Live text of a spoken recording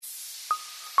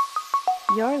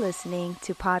You're listening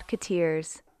to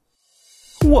Podcateers.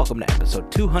 Welcome to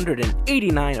episode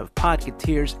 289 of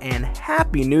Podcateers, and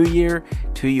Happy New Year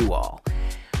to you all.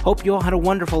 Hope you all had a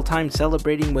wonderful time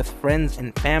celebrating with friends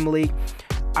and family.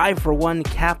 I, for one,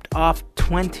 capped off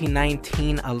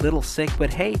 2019 a little sick,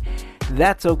 but hey,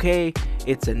 that's okay.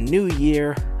 It's a new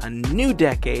year, a new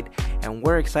decade, and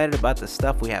we're excited about the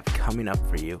stuff we have coming up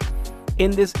for you. In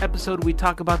this episode, we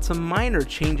talk about some minor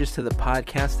changes to the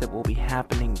podcast that will be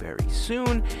happening very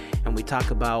soon, and we talk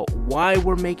about why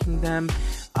we're making them.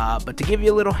 But to give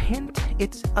you a little hint,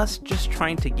 it's us just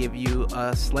trying to give you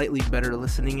a slightly better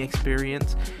listening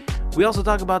experience. We also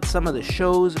talk about some of the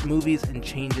shows, movies, and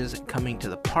changes coming to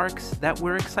the parks that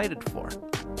we're excited for.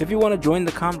 If you want to join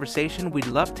the conversation, we'd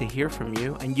love to hear from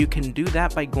you, and you can do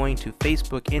that by going to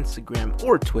Facebook, Instagram,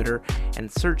 or Twitter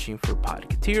and searching for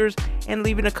Podcateers and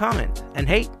leaving a comment. And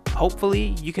hey,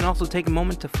 hopefully you can also take a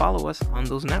moment to follow us on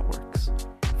those networks.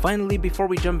 Finally, before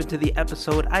we jump into the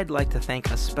episode, I'd like to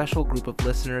thank a special group of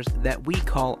listeners that we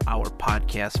call our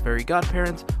podcast fairy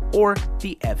godparents, or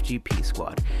the FGP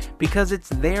Squad, because it's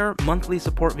their monthly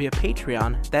support via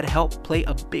Patreon that help play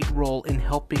a big role in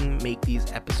helping make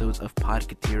these episodes of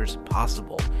Podcateers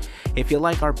possible. If you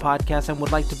like our podcast and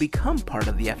would like to become part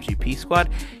of the FGP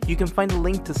Squad, you can find a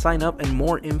link to sign up and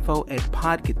more info at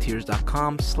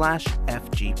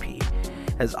podcateers.com/FGP.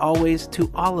 As always, to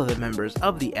all of the members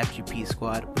of the FGP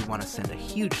Squad, we want to send a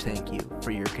huge thank you for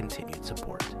your continued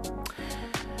support.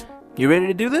 You ready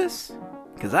to do this?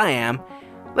 Because I am.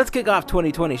 Let's kick off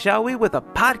 2020, shall we, with a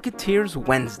Podcateers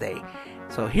Wednesday.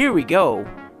 So here we go.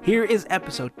 Here is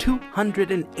episode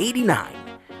 289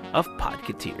 of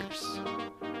Podcateers.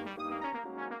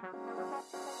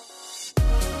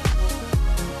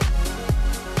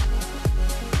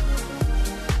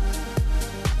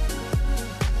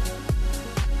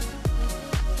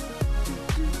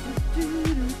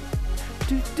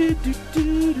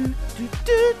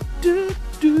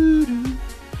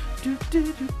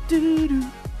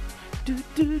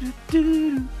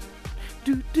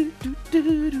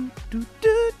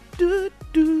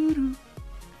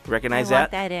 Recognize I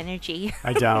want that? that energy.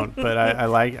 I don't, but I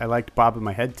liked bobbing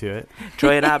my head to it.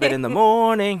 Troy and Abed in the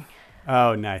morning.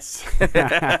 Oh, nice. It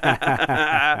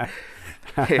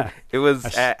was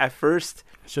at first.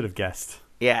 I should have guessed.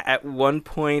 Yeah, at one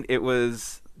point it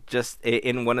was just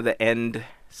in one of the end,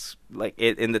 like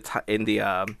in the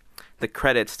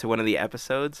credits to one of the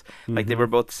episodes. Like they were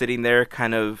both sitting there,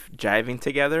 kind of jiving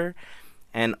together,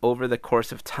 and over the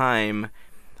course of time,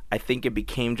 I think it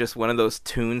became just one of those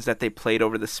tunes that they played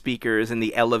over the speakers in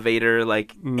the elevator,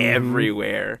 like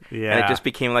everywhere. Yeah. And it just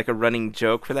became like a running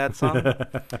joke for that song.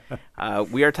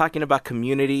 We are talking about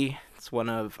Community. It's one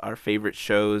of our favorite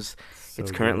shows. So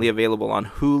it's currently available on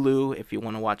Hulu if you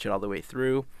want to watch it all the way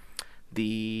through.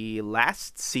 The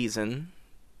last season,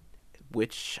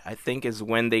 which I think is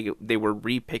when they were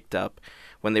re-picked up,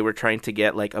 when they were trying to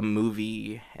get like a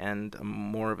movie and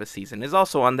more of a season, is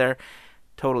also on there.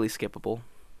 Totally skippable.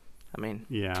 I mean,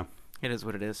 Yeah. it is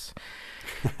what it is.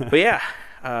 But yeah,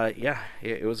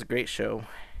 it was a great show.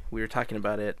 We were talking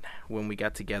about it when we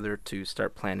got together to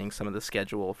start planning some of the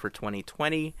schedule for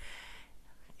 2020.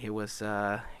 It was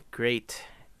a great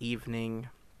evening.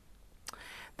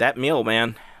 That meal,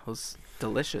 man, was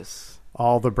delicious.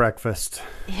 All the breakfast.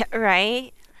 Yeah,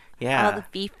 right? Yeah. All the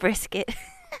beef brisket.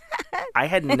 I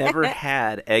had never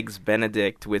had Eggs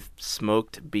Benedict with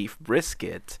smoked beef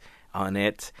brisket on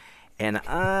it, and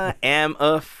I am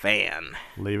a fan.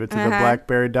 Leave it to the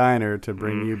Blackberry Diner to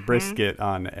bring you brisket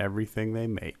on everything they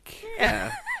make.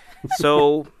 Yeah.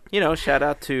 So, shout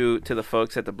out to the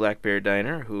folks at the Blackberry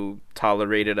Diner who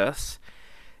tolerated us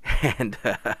and,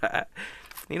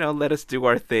 let us do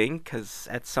our thing, because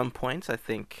at some points I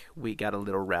think we got a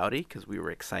little rowdy because we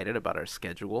were excited about our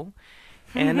schedule.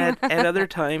 And at other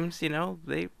times, they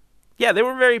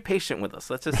were very patient with us.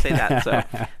 Let's just say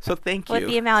that. So thank you. With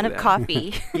the amount for of that.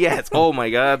 coffee. Yes. Oh, my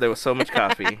God. There was so much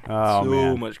coffee. Oh, so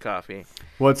man. much coffee.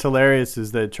 What's hilarious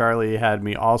is that Charlie had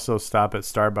me also stop at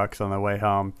Starbucks on the way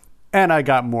home, and I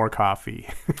got more coffee.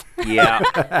 Yeah.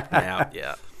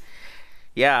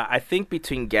 Yeah, I think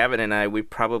between Gavin and I, we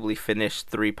probably finished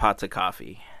 3 pots of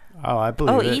coffee. Oh, I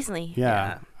believe it. Easily.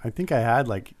 Yeah. I think I had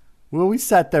we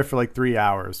sat there for 3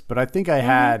 hours, but I think I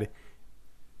had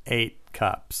 8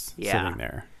 cups sitting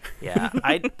there. Yeah,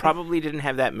 I probably didn't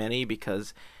have that many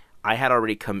because I had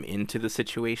already come into the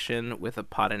situation with a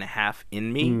pot and a half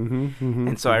in me.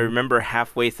 And so I remember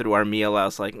halfway through our meal, I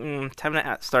was like, time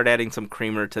to start adding some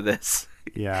creamer to this.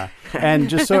 Yeah. And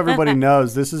just so everybody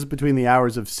knows, this is between the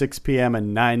hours of 6 p.m.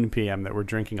 and 9 p.m. that we're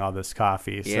drinking all this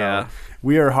coffee. So Yeah.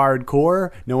 we are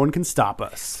hardcore. No one can stop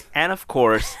us. And of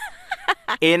course,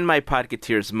 in my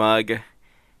Podcateers mug,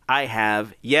 I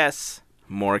have, yes,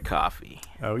 more coffee.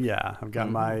 Oh, yeah. I've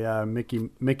got my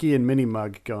Mickey and Minnie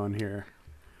mug going here.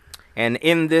 And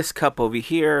in this cup over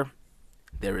here,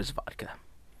 there is vodka.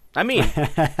 I mean,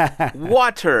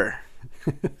 water.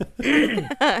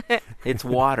 It's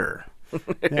water.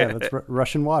 Yeah, that's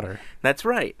Russian water. That's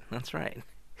right.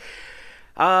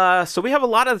 So we have a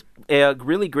lot of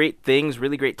really great things,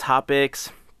 really great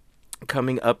topics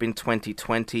coming up in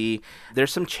 2020.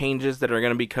 There's some changes that are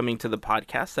going to be coming to the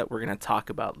podcast that we're going to talk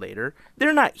about later.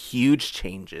 They're not huge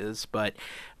changes, but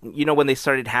when they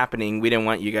started happening, we didn't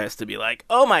want you guys to be like,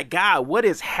 oh my God, what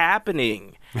is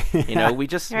happening? We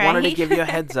just wanted to give you a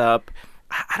heads up.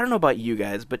 I don't know about you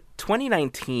guys, but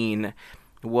 2019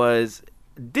 was,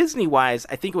 Disney-wise,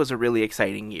 I think it was a really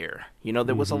exciting year.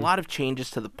 There was a lot of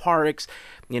changes to the parks.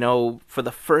 For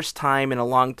the first time in a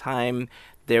long time,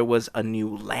 there was a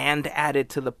new land added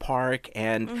to the park,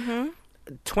 and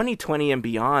 2020 and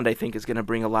beyond, I think, is going to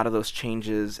bring a lot of those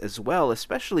changes as well,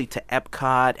 especially to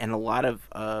Epcot and a lot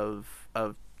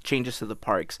of changes to the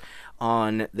parks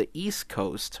on the East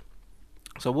Coast.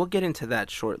 So we'll get into that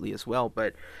shortly as well.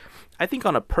 But I think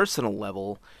on a personal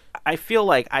level, I feel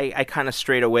like I kind of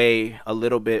strayed away a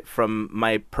little bit from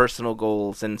my personal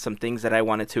goals and some things that I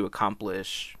wanted to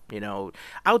accomplish,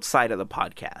 outside of the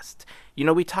podcast.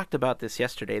 We talked about this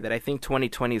yesterday, that I think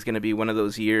 2020 is going to be one of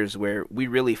those years where we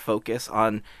really focus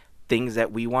on things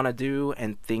that we want to do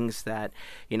and things that,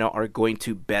 are going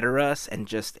to better us and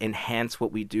just enhance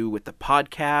what we do with the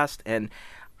podcast. And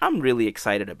I'm really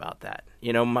excited about that.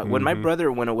 When my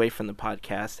brother went away from the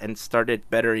podcast and started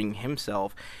bettering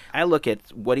himself, I look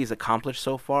at what he's accomplished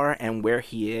so far and where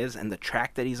he is and the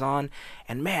track that he's on.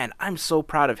 And man, I'm so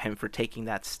proud of him for taking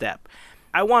that step.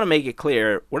 I want to make it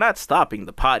clear, we're not stopping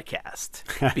the podcast,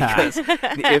 because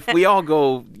if we all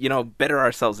go, better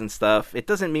ourselves and stuff, it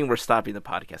doesn't mean we're stopping the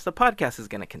podcast. The podcast is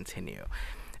going to continue.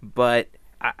 But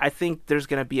I think there's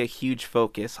going to be a huge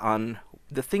focus on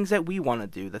the things that we want to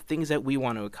do, the things that we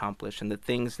want to accomplish, and the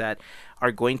things that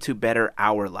are going to better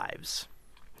our lives.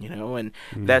 And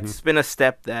that's been a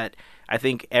step that I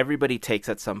think everybody takes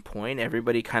at some point.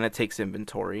 Everybody kind of takes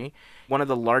inventory. One of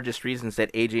the largest reasons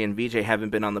that AJ and VJ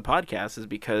haven't been on the podcast is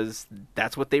because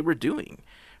that's what they were doing,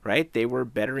 right? They were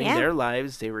bettering their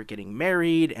lives. They were getting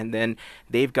married, and then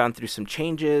they've gone through some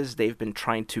changes. They've been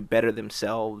trying to better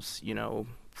themselves,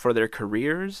 for their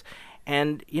careers.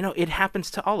 And, it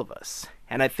happens to all of us.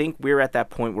 And I think we're at that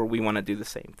point where we want to do the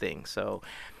same thing. So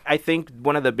I think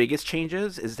one of the biggest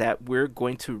changes is that we're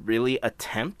going to really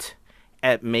attempt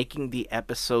at making the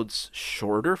episodes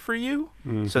shorter for you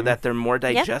so that they're more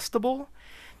digestible.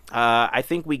 I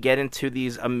think we get into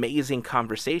these amazing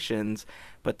conversations,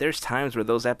 but there's times where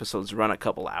those episodes run a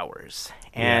couple hours.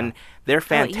 And they're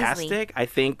fantastic. I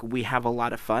think we have a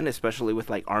lot of fun, especially with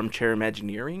like Armchair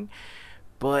Imagineering.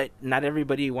 But not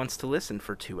everybody wants to listen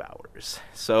for 2 hours.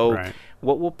 So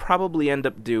what we'll probably end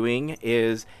up doing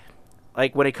is,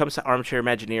 like, when it comes to Armchair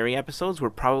Imagineering episodes, we're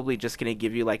probably just going to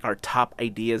give you like our top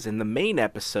ideas in the main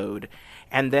episode,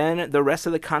 and then the rest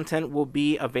of the content will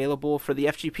be available for the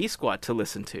FGP squad to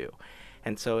listen to.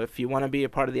 And so if you want to be a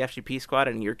part of the FGP squad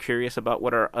and you're curious about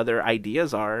what our other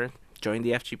ideas are, join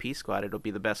the FGP squad. It'll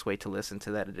be the best way to listen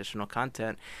to that additional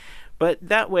content. But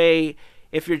that way,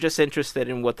 if you're just interested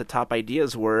in what the top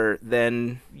ideas were,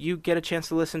 then you get a chance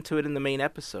to listen to it in the main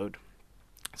episode.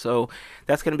 So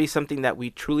that's going to be something that we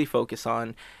truly focus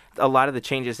on. A lot of the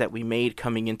changes that we made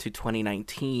coming into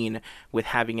 2019 with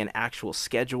having an actual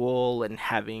schedule and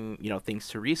having, things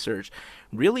to research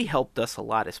really helped us a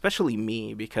lot, especially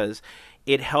me, because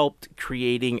it helped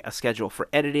creating a schedule for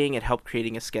editing. It helped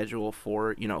creating a schedule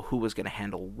for, who was going to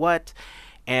handle what.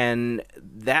 And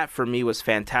that for me was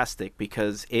fantastic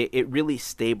because it really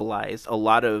stabilized a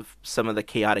lot of some of the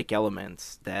chaotic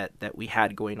elements that we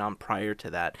had going on prior to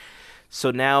that.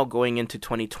 So now going into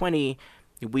 2020,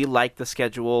 we like the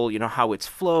schedule, how it's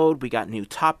flowed. We got new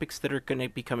topics that are going to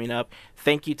be coming up.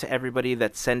 Thank you to everybody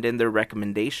that send in their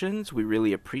recommendations. We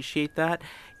really appreciate that.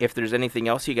 If there's anything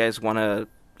else you guys want to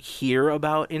hear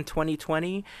about in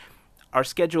 2020, our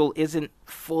schedule isn't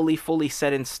fully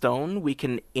set in stone. We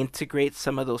can integrate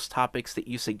some of those topics that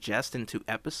you suggest into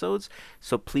episodes.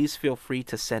 So please feel free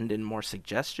to send in more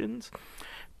suggestions.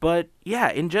 But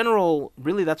yeah, in general,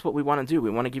 really that's what we want to do.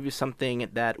 We want to give you something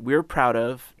that we're proud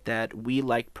of, that we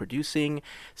like producing,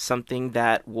 something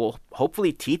that will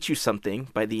hopefully teach you something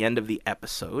by the end of the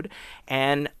episode,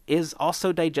 and is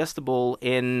also digestible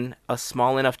in a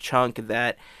small enough chunk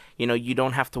that you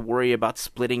don't have to worry about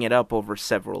splitting it up over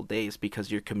several days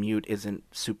because your commute isn't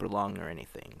super long or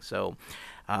anything. So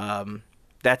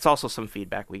that's also some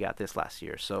feedback we got this last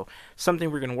year. So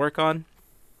something we're going to work on.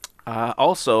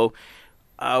 Also,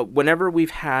 whenever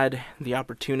we've had the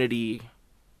opportunity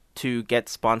to get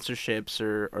sponsorships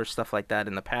or stuff like that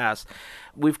in the past,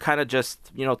 we've kind of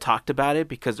just, talked about it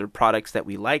because they're products that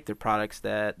we like, they're products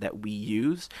that we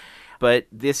use. But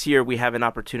this year we have an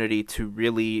opportunity to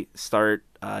really start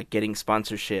getting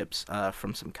sponsorships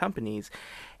from some companies.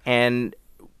 And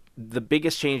the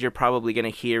biggest change you're probably going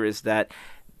to hear is that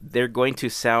they're going to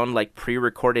sound like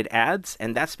pre-recorded ads,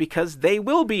 and that's because they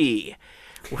will be.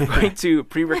 We're going to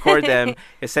pre-record them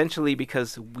essentially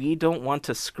because we don't want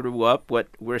to screw up what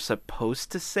we're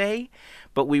supposed to say,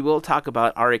 but we will talk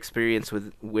about our experience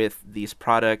with these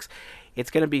products. It's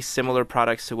going to be similar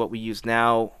products to what we use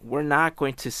now. We're not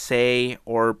going to say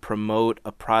or promote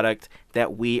a product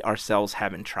that we ourselves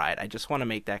haven't tried. I just want to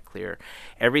make that clear.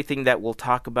 Everything that we'll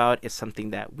talk about is something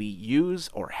that we use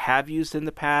or have used in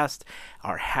the past,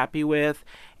 are happy with,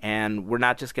 and we're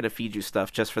not just going to feed you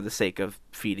stuff just for the sake of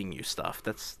feeding you stuff.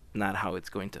 That's not how it's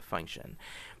going to function.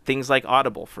 Things like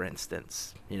Audible, for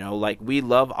instance. Like we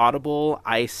love Audible.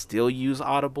 I still use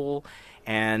Audible.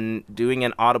 And doing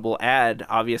an Audible ad,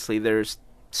 obviously there's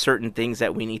certain things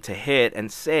that we need to hit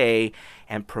and say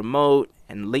and promote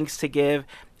and links to give.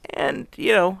 And,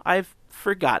 I've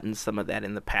forgotten some of that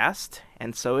in the past.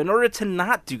 And so in order to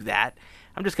not do that,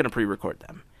 I'm just going to pre-record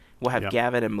them. We'll have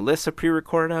Gavin and Melissa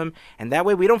pre-record them. And that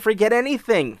way we don't forget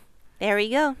anything. There we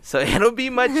go. So it'll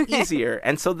be much easier.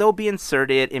 And so they'll be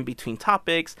inserted in between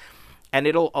topics. And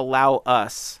it'll allow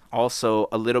us also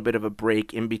a little bit of a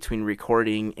break in between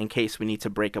recording in case we need to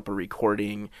break up a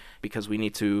recording because we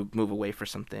need to move away for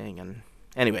something. And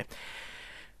anyway,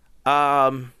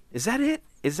 is that it?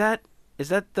 Is that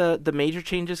the major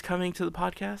changes coming to the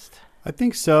podcast? I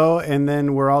think so. And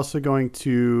then we're also going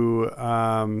to,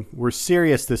 we're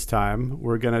serious this time.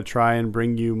 We're going to try and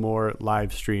bring you more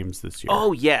live streams this year.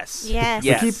 Oh, yes. Yes.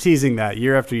 We keep teasing that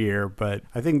year after year, but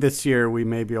I think this year we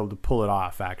may be able to pull it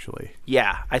off, actually.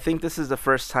 Yeah, I think this is the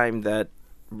first time that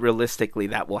realistically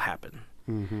that will happen.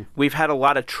 Mm-hmm. We've had a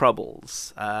lot of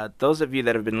troubles. Those of you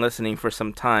that have been listening for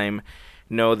some time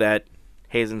know that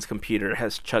Hazen's computer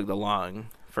has chugged along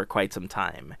for quite some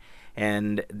time.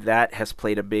 And that has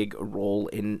played a big role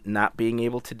in not being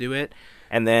able to do it.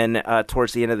 And then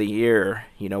towards the end of the year,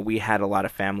 we had a lot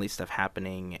of family stuff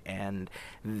happening. And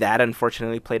that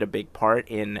unfortunately played a big part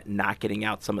in not getting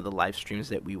out some of the live streams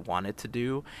that we wanted to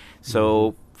do.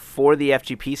 So for the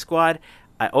FGP squad,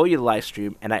 I owe you the live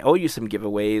stream and I owe you some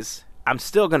giveaways. I'm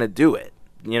still going to do it.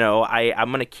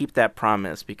 I'm going to keep that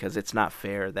promise because it's not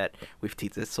fair that we've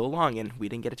teased it so long and we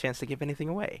didn't get a chance to give anything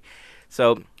away.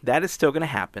 So that is still going to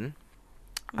happen.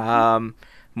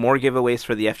 More giveaways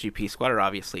for the FGP squad are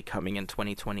obviously coming in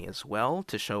 2020 as well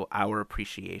to show our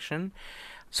appreciation.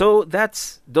 So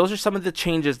those are some of the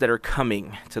changes that are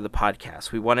coming to the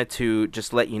podcast. We wanted to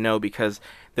just let you know because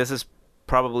this is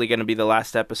probably going to be the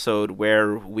last episode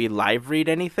where we live read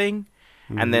anything.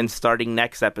 And then starting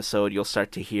next episode, you'll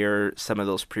start to hear some of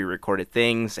those pre-recorded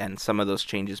things and some of those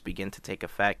changes begin to take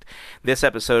effect. This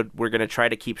episode, we're going to try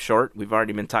to keep short. We've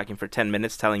already been talking for 10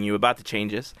 minutes telling you about the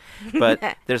changes. But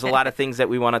there's a lot of things that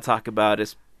we want to talk about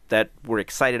that we're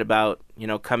excited about,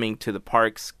 coming to the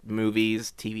parks,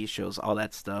 movies, TV shows, all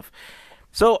that stuff.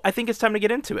 So I think it's time to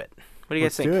get into it. What do you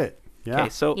guys think? Let's do it. Yeah. Okay,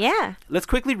 so let's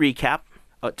quickly recap.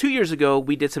 2 years ago,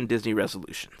 we did some Disney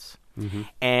resolutions.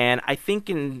 And I think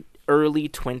in early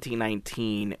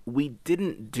 2019, we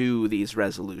didn't do these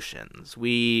resolutions.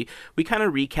 We kind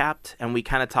of recapped and we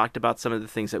kind of talked about some of the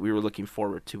things that we were looking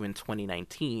forward to in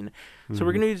 2019. So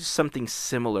we're going to do something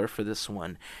similar for this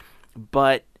one.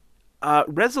 But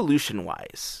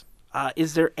resolution-wise,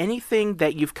 is there anything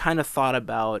that you've kind of thought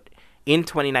about in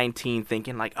 2019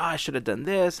 thinking like, I should have done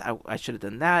this, I should have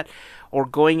done that? Or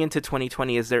going into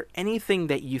 2020, is there anything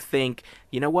that you think,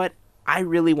 you know what, I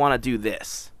really want to do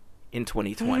this in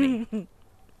 2020?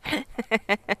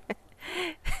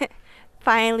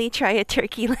 Finally try a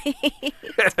turkey leg.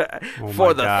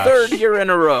 For the third year in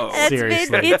a row.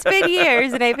 It's been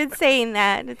years and I've been saying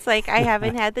that. It's like I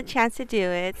haven't had the chance to do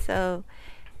it, so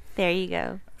there you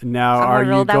go. Now, are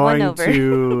you going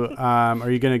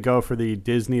to go for the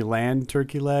Disneyland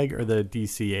turkey leg or the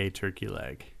DCA turkey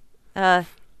leg?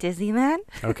 Disneyland?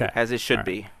 Okay. As it should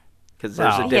be, because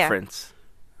there's a difference.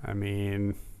 I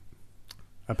mean,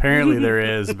 apparently there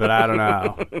is, but I don't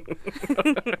know.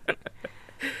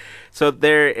 So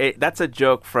that's a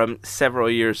joke from several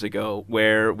years ago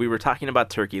where we were talking about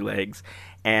turkey legs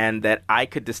and that I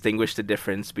could distinguish the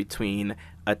difference between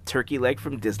a turkey leg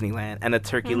from Disneyland and a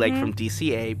turkey leg from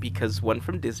DCA because one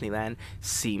from Disneyland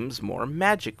seems more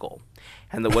magical.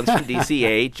 And the ones from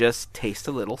DCA just taste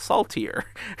a little saltier.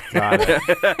 Got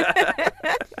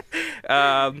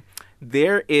it.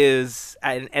 There is,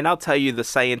 and I'll tell you the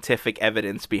scientific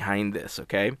evidence behind this,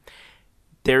 okay?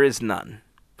 There is none.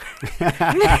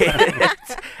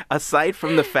 Aside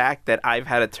from the fact that I've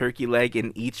had a turkey leg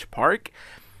in each park,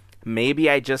 maybe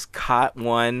I just caught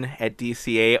one at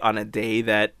DCA on a day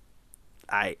that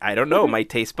I don't know, my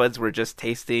taste buds were just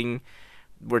tasting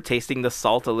the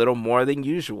salt a little more than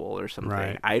usual or something.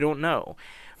 Right. I don't know.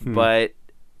 But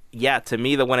yeah, to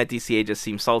me, the one at DCA just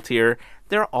seems saltier.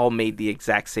 They're all made the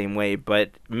exact same way.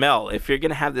 But Mel, if you're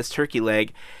going to have this turkey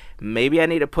leg, maybe I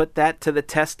need to put that to the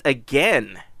test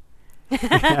again.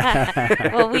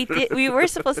 Well, we were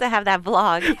supposed to have that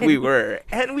vlog. We were,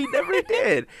 and we never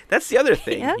did. That's the other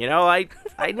thing. Yeah. You know, I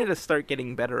need to start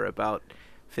getting better about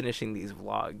finishing these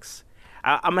vlogs.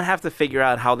 I'm going to have to figure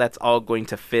out how that's all going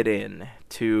to fit in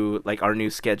to like our new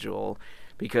schedule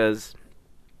because,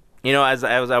 you know, as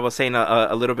I was saying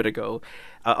a little bit ago,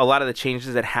 a lot of the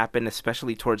changes that happened,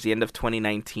 especially towards the end of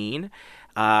 2019,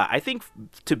 I think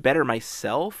to better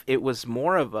myself, it was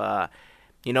more of a,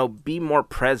 you know, be more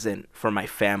present for my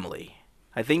family.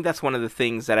 I think that's one of the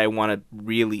things that I want to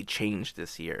really change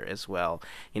this year as well.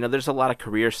 You know, there's a lot of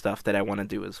career stuff that I want to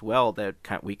do as well that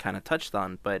we kind of touched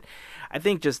on, but I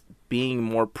think just being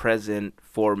more present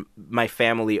for my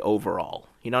family overall.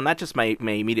 You know, not just my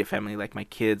immediate family, like my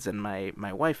kids and my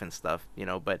wife and stuff, you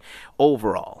know, but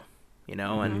overall. You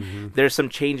know, and there's some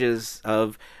changes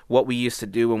of what we used to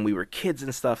do when we were kids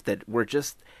and stuff that were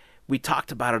just, we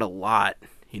talked about it a lot,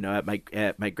 you know,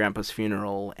 at my grandpa's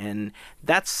funeral, and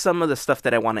that's some of the stuff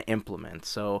that I want to implement.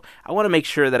 So I want to make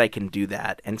sure that I can do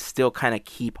that and still kind of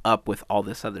keep up with all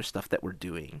this other stuff that we're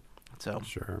doing. So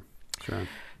Sure.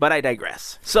 But I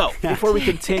digress. So before we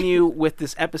continue with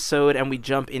this episode and we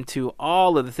jump into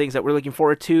all of the things that we're looking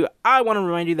forward to, I want to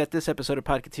remind you that this episode of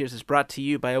Podcateers is brought to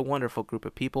you by a wonderful group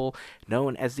of people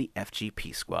known as the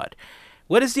FGP Squad.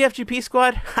 What is the FGP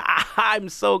Squad? I'm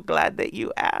so glad that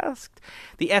you asked.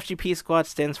 The FGP Squad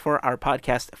stands for our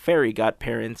podcast Fairy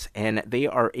Godparents, and they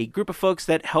are a group of folks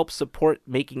that help support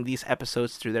making these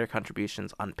episodes through their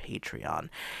contributions on Patreon.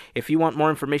 If you want more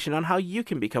information on how you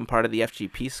can become part of the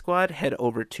FGP Squad, head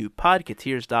over to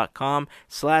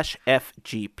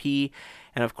podcateers.com/FGP.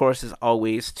 And of course, as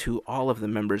always, to all of the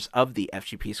members of the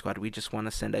FGP Squad, we just want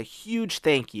to send a huge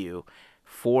thank you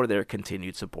for their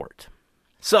continued support.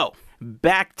 So,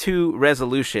 back to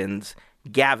resolutions.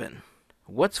 Gavin,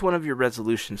 what's one of your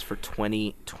resolutions for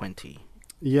 2020?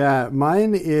 Yeah,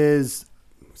 mine is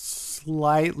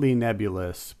slightly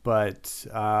nebulous, but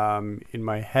in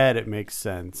my head it makes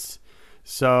sense.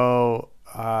 So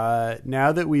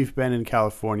now that we've been in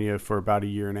California for about a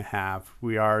year and a half,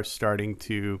 we are starting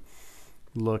to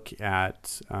look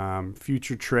at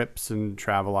future trips and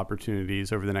travel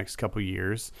opportunities over the next couple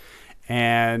years.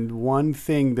 And one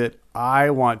thing that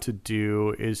I want to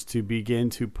do is to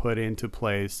begin to put into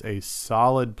place a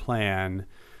solid plan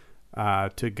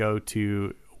to go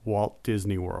to Walt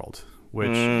Disney World,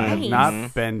 which I have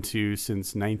not been to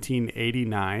since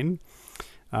 1989.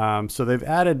 So they've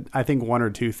added, I think, one or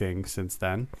two things since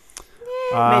then.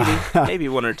 Maybe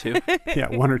one or two. Yeah,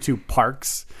 one or two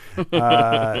parks. So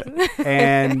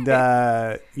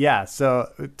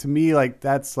to me, like,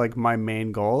 that's like my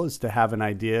main goal is to have an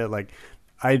idea. Like,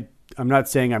 I'm not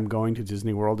saying I'm going to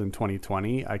Disney World in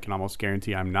 2020. I can almost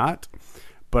guarantee I'm not.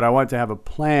 But I want to have a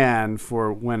plan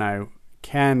for when I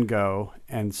can go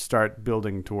and start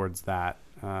building towards that.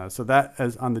 So that,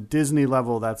 as on the Disney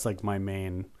level, that's like my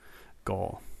main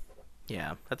goal.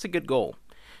 Yeah, that's a good goal.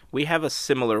 We have a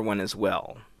similar one as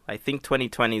well. I think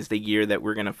 2020 is the year that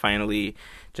we're going to finally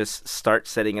just start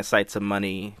setting aside some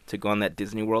money to go on that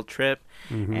Disney World trip.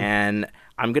 And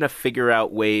I'm going to figure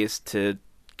out ways to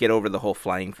get over the whole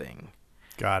flying thing.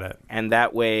 Got it. And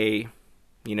that way,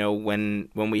 you know, when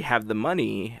we have the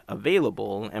money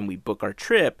available and we book our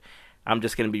trip, I'm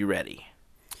just going to be ready.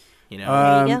 You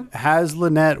know? Has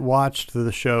Lynette watched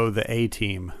the show The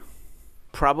A-Team?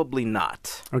 Probably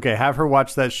not. Okay, have her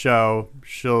watch that show.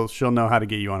 She'll know how to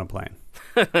get you on a plane.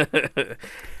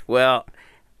 Well,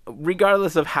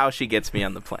 regardless of how she gets me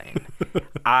on the plane,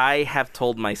 I have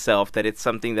told myself that it's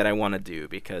something that I want to do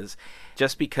because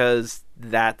just because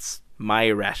that's my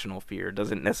irrational fear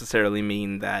doesn't necessarily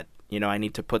mean that, you know, I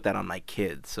need to put that on my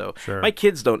kids. So Sure. My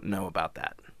kids don't know about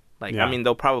that. Like, Yeah. I mean,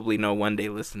 they'll probably know one day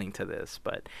listening to this,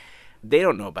 but they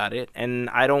don't know about it, and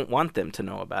I don't want them to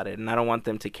know about it, and I don't want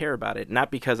them to care about it.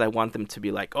 Not because I want them to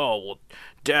be like, oh, well,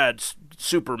 Dad's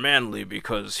super manly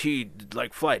because he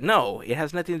like flight. No, it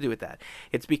has nothing to do with that.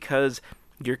 It's because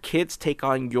your kids take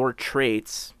on your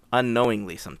traits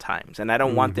unknowingly sometimes, and I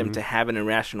don't want them to have an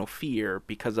irrational fear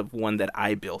because of one that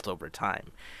I built over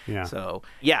time. Yeah. So,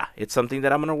 yeah, it's something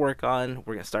that I'm going to work on.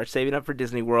 We're going to start saving up for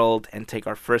Disney World and take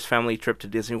our first family trip to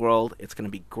Disney World. It's going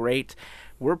to be great.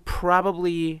 We're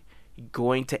probably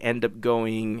going to end up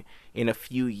going in a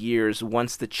few years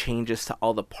once the changes to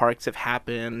all the parks have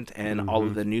happened and all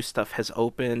of the new stuff has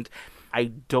opened. I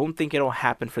don't think it'll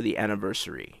happen for the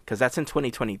anniversary because that's in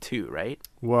 2022, right?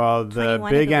 Well, the 21,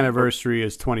 I big believe. anniversary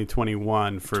is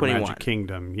 2021 for 21. Magic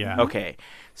Kingdom. Yeah. Okay,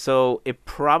 so it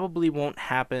probably won't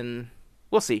happen.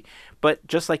 We'll see. But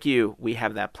just like you, we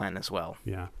have that plan as well.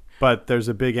 Yeah. But there's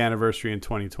a big anniversary in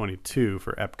 2022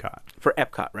 for Epcot. For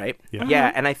Epcot, right? Yeah.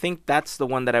 Yeah, and I think that's the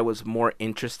one that I was more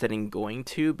interested in going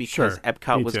to because Sure,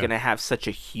 Epcot me was too. going to have such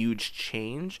a huge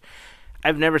change.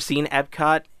 I've never seen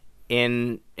Epcot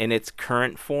in its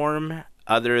current form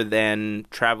other than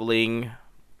traveling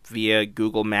via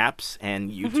Google Maps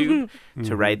and YouTube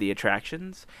to ride the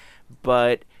attractions.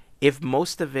 But if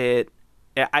most of it,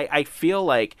 I feel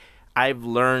like I've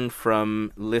learned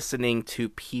from listening to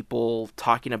people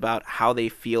talking about how they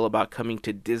feel about coming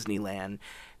to Disneyland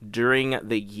during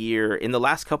the year, in the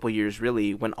last couple of years,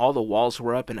 really, when all the walls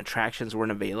were up and attractions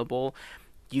weren't available.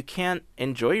 You can't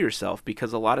enjoy yourself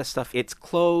because a lot of stuff, it's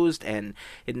closed and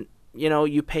you know,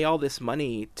 you pay all this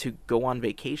money to go on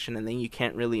vacation and then you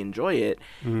can't really enjoy it.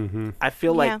 I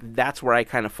feel Yeah. like that's where I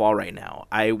kind of fall right now.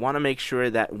 I want to make sure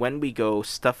that when we go,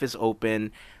 stuff is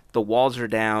open, the walls are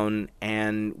down,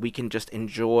 and we can just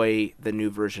enjoy the new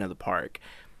version of the park.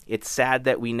 It's sad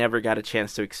that we never got a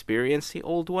chance to experience the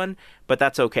old one, but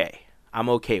that's okay. I'm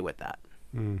okay with that.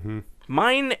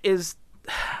 Mine is,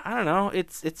 I don't know,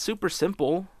 it's super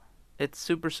simple. It's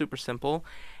super, super simple.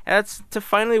 And that's to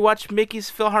finally watch Mickey's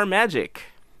PhilharMagic.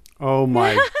 Oh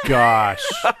my gosh.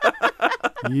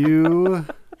 You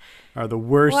are the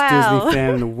worst Wow. Disney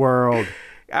fan in the world.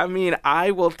 I mean,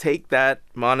 I will take that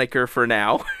moniker for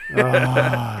now.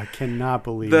 I cannot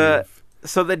believe.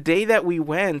 So the day that we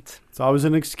went, It's always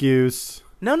an excuse.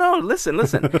 no, listen.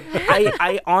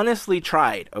 I honestly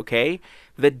tried, okay?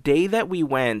 The day that we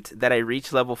went, that I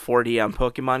reached level 40 on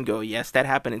Pokemon Go, yes, that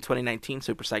happened in 2019,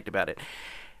 super psyched about it.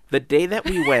 The day that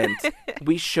we went,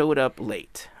 we showed up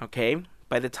late, okay?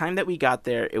 By the time that we got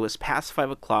there, it was past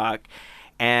 5 o'clock,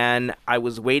 and I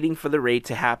was waiting for the raid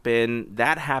to happen.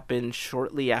 That happened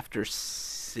shortly after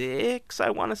 6, I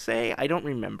want to say. I don't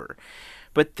remember.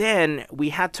 But then we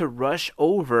had to rush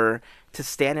over to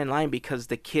stand in line because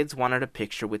the kids wanted a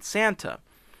picture with Santa.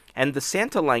 And the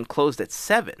Santa line closed at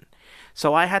 7.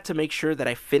 So I had to make sure that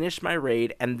I finished my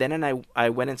raid, and then I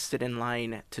went and stood in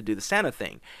line to do the Santa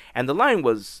thing. And the line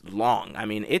was long. I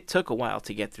mean, it took a while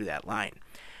to get through that line.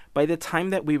 By the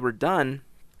time that we were done,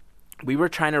 we were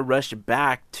trying to rush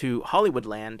back to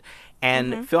Hollywoodland,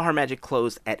 and PhilharMagic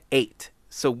closed at 8.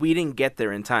 So we didn't get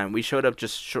there in time. We showed up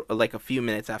just like a few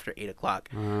minutes after 8 o'clock.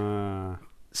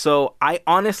 So I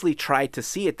honestly tried to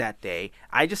see it that day.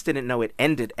 I just didn't know it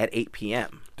ended at 8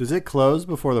 p.m. Does it close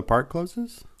before the park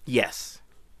closes? Yes.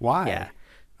 Why? Yeah.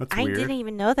 That's I weird. didn't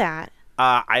even know that.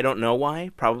 I don't know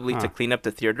why. Probably to Huh. clean up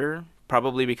the theater.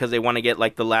 Probably because they want to get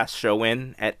like the last show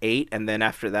in at 8, and then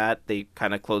after that they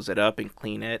kind of close it up and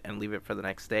clean it and leave it for the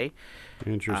next day.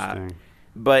 Interesting.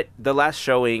 But the last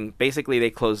showing, basically they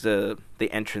closed the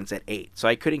entrance at 8, so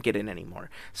I couldn't get in anymore.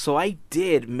 So I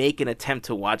did make an attempt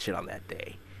to watch it on that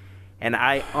day, and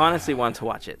I honestly wanted to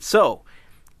watch it. So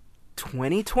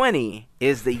 2020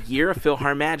 is the year of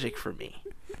PhilharMagic for me.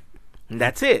 And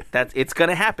that's it. It's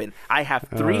gonna happen. I have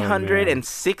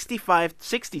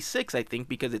 66, I think,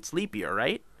 because it's leap year,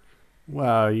 right?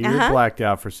 Well, you're blacked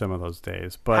out for some of those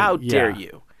days, but How yeah. dare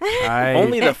you?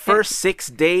 Only the first 6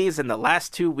 days and the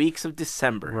last 2 weeks of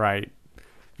December. Right.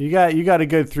 You got a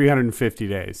good 350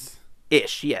 days.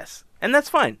 Ish, yes. And that's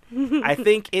fine. I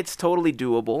think it's totally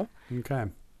doable. Okay.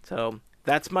 So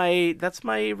that's my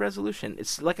resolution.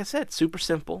 It's like I said, super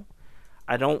simple.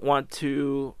 I don't want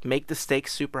to make the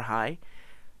stakes super high.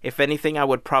 If anything, I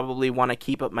would probably want to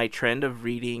keep up my trend of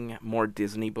reading more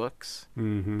Disney books,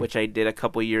 which I did a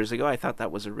couple years ago. I thought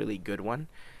that was a really good one.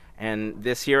 And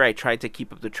this year I tried to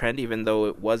keep up the trend, even though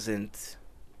it wasn't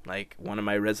like one of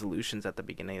my resolutions at the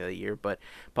beginning of the year. But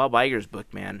Bob Iger's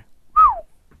book, man,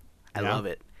 I Yeah. love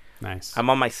it. Nice. I'm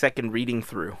on my second reading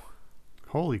through.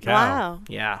 Holy cow. Wow.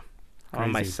 Yeah. I'm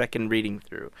on my Crazy. second reading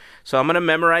through. So I'm going to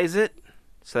memorize it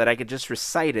so that I could just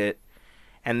recite it.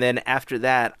 And then after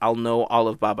that, I'll know all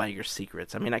of Bob Iger's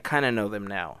secrets. I mean, I kind of know them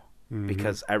now.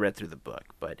 because I read through the book.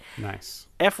 But Nice.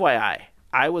 FYI,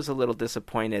 I was a little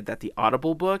disappointed that the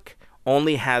Audible book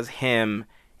only has him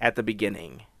at the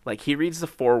beginning. Like, he reads the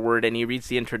foreword and he reads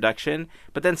the introduction,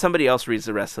 but then somebody else reads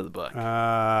the rest of the book. So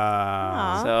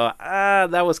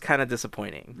that was kind of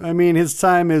disappointing. I mean, his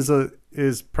time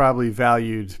is probably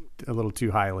valued a little too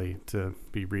highly to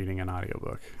be reading an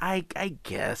audiobook. I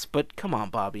guess, but come on,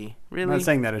 Bobby. Really? I'm not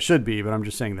saying that it should be, but I'm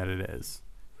just saying that it is.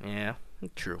 Yeah,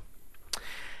 true.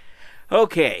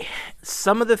 Okay,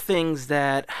 some of the things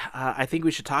that I think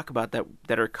we should talk about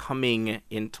that are coming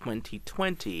in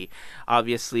 2020.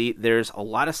 Obviously, there's a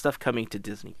lot of stuff coming to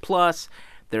Disney Plus.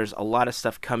 There's a lot of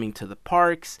stuff coming to the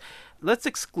parks. Let's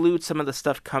exclude some of the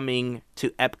stuff coming to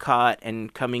Epcot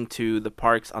and coming to the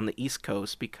parks on the East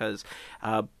Coast because,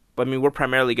 we're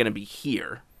primarily going to be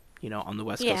here, on the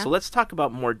West Coast. So let's talk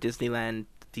about more Disneyland,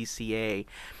 DCA.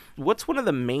 What's one of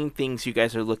the main things you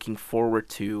guys are looking forward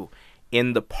to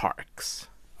in the parks?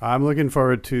 I'm looking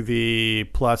forward to the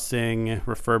plussing,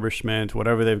 refurbishment,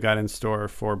 whatever they've got in store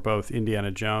for both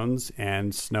Indiana Jones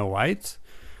and Snow White.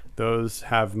 Those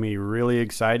have me really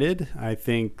excited. I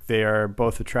think they are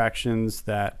both attractions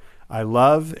that I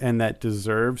love and that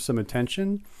deserve some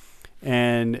attention.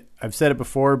 And I've said it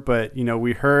before, but,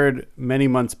 we heard many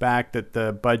months back that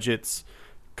the budgets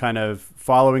kind of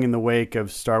following in the wake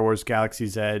of Star Wars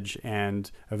Galaxy's Edge and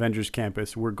Avengers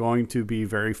Campus, we're going to be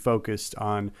very focused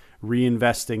on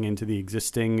reinvesting into the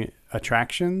existing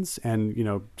attractions and,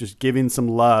 just giving some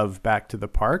love back to the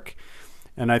park.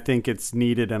 And I think it's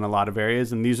needed in a lot of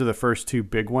areas. And these are the first two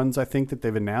big ones, I think, that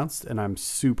they've announced. And I'm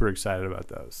super excited about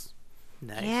those.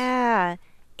 Nice. Yeah.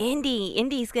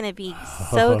 Indy's going to be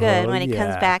so good when it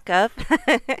comes back up.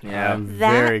 Yeah. I'm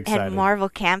very excited. And Marvel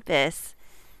Campus.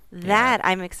 That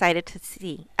I'm excited to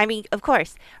see. I mean, of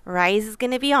course, Rise is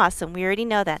going to be awesome. We already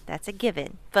know that. That's a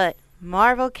given. But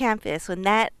Marvel Campus, when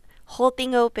that whole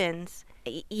thing opens,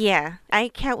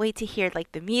 I can't wait to hear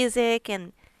like the music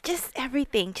and just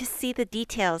everything. Just see the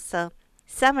details. So,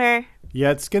 summer.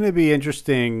 Yeah, it's going to be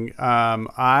interesting. I'm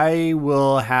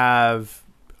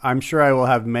sure I will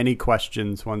have many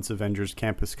questions once Avengers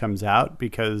Campus comes out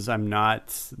because I'm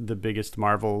not the biggest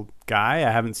Marvel guy.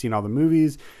 I haven't seen all the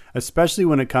movies, especially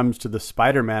when it comes to the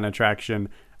Spider-Man attraction.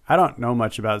 I don't know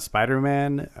much about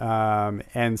Spider-Man.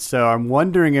 And so I'm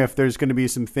wondering if there's going to be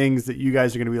some things that you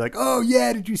guys are going to be like, oh,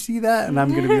 yeah, did you see that? And I'm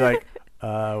going to be like,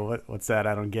 what's that?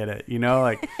 I don't get it.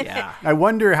 Yeah. I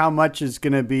wonder how much is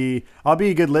going to be. I'll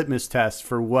be a good litmus test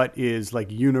for what is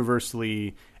like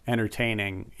universally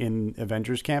entertaining in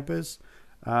Avengers Campus,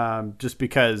 just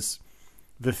because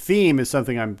the theme is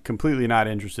something I'm completely not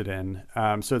interested in.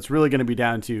 So it's really going to be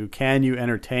down to, can you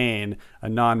entertain a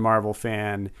non-Marvel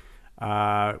fan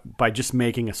by just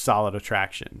making a solid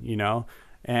attraction,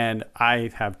 And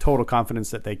I have total confidence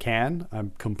that they can.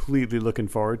 I'm completely looking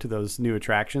forward to those new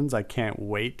attractions. I can't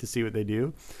wait to see what they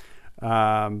do.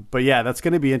 But yeah, that's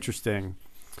going to be interesting.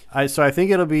 So I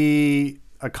think it'll be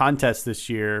a contest this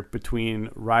year between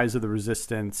Rise of the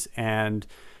Resistance and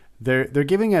they're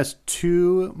giving us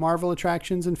 2 Marvel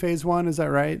attractions in phase 1. Is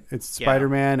that right? It's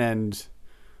Spider-Man and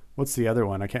what's the other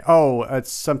one?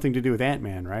 It's something to do with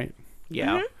Ant-Man, right?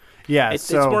 Yeah. Mm-hmm. Yeah.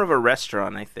 It's more of a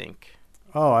restaurant, I think.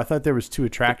 Oh, I thought there was 2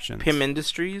 attractions. Pym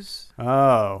Industries.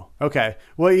 Oh, okay.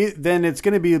 Well, then it's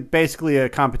going to be basically a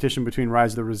competition between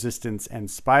Rise of the Resistance and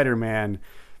Spider-Man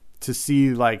to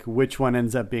see like which one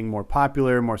ends up being more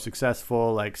popular, more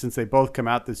successful. Like since they both come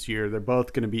out this year, they're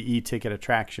both going to be e-ticket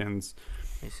attractions.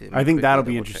 I think that'll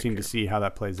be interesting to see how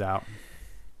that plays out.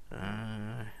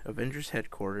 Avengers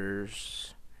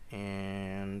Headquarters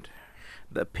and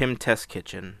the Pym Test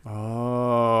Kitchen.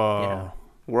 Oh. Yeah.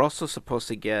 We're also supposed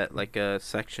to get like a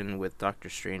section with Doctor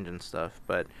Strange and stuff,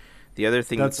 but the other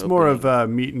thing that's more of a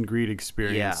meet and greet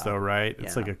experience though, right?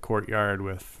 It's like a courtyard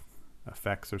with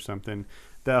effects or something.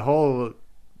 The whole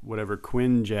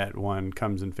Quinjet one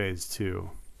comes in phase 2.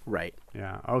 Right.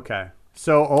 Yeah. Okay.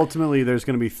 So ultimately there's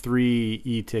going to be 3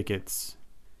 e-tickets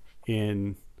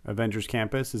in Avengers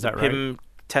Campus. Is that right? Pym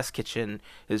Test Kitchen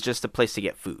is just a place to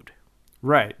get food.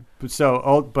 Right.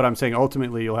 But I'm saying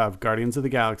ultimately you'll have Guardians of the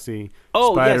Galaxy,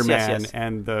 Spider-Man, yes.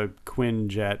 and the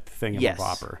Quinjet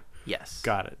thingamabobber. Yes.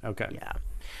 Got it. Okay. Yeah.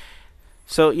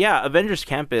 So, Avengers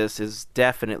Campus is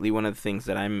definitely one of the things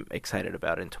that I'm excited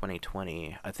about in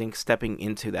 2020. I think stepping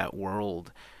into that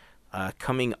world,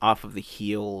 coming off of the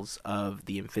heels of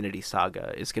the Infinity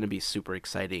Saga, is going to be super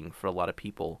exciting for a lot of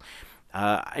people.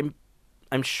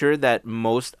 I'm sure that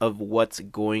most of what's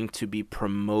going to be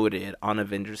promoted on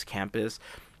Avengers Campus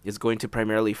is going to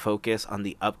primarily focus on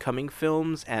the upcoming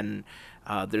films, and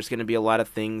there's going to be a lot of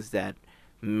things that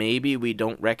maybe we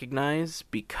don't recognize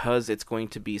because it's going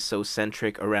to be so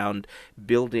centric around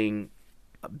building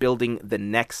the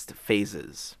next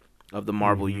phases of the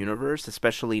Marvel universe,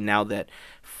 especially now that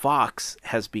Fox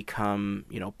has become,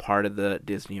 part of the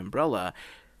Disney umbrella.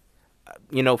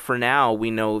 For now,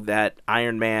 we know that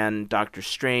Iron Man, Doctor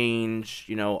Strange,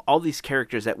 all these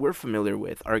characters that we're familiar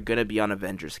with are going to be on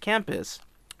Avengers Campus.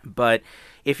 But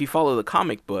if you follow the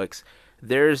comic books,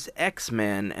 there's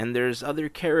X-Men and there's other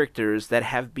characters that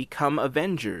have become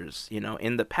Avengers,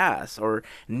 in the past, or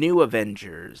new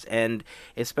Avengers. And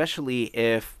especially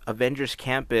if Avengers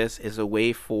Campus is a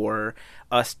way for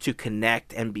us to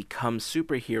connect and become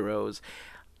superheroes,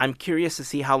 I'm curious to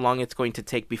see how long it's going to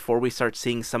take before we start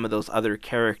seeing some of those other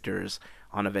characters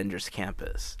on Avengers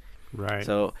Campus. Right.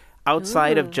 So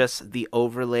outside of just the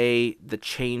overlay, the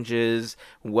changes,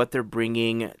 what they're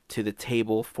bringing to the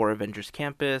table for Avengers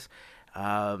Campus,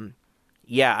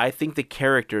 I think the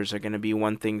characters are going to be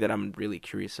one thing that I'm really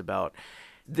curious about.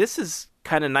 This is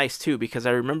kind of nice, too, because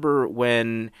I remember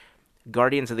when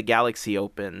Guardians of the Galaxy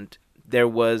opened, there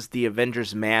was the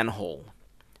Avengers manhole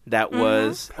that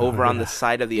was over on the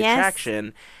side of the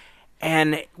attraction.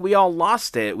 And we all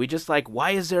lost it. We just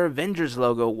why is there Avengers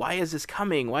logo? Why is this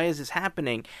coming? Why is this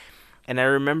happening? And I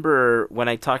remember when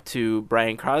I talked to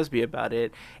Brian Crosby about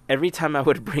it, every time I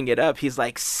would bring it up, he's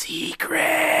like,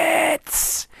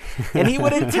 secrets! And he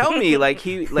wouldn't tell me.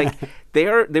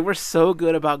 They were so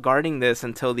good about guarding this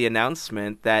until the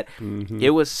announcement that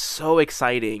it was so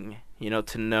exciting,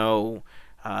 to know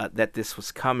that this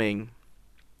was coming.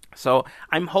 So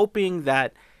I'm hoping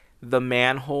that the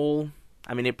manhole,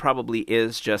 it probably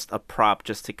is just a prop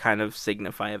just to kind of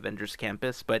signify Avengers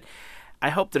Campus, but I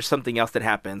hope there's something else that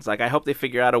happens. I hope they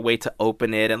figure out a way to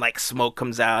open it and smoke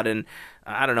comes out and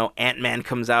I don't know, Ant-Man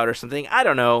comes out or something. I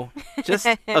don't know. Just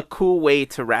a cool way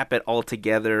to wrap it all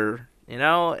together.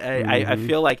 I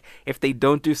feel like if they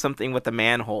don't do something with the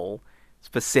manhole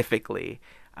specifically,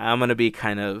 I'm going to be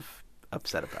kind of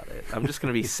upset about it. I'm just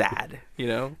going to be sad,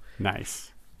 Nice.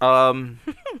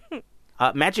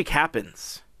 Magic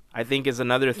Happens, I think, is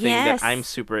another thing that I'm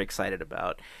super excited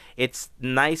about. It's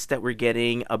nice that we're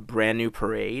getting a brand new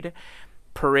parade.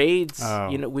 Parades,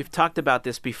 we've talked about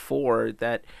this before,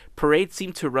 that parades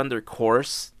seem to run their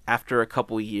course after a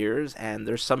couple years, and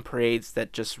there's some parades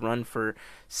that just run for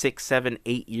 6, 7,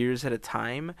 8 years at a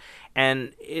time.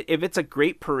 And if it's a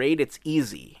great parade, it's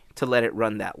easy to let it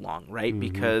run that long, right?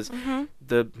 Because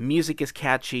the music is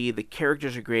catchy, the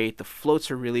characters are great, the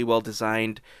floats are really well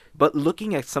designed. But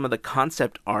looking at some of the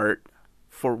concept art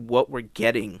for what we're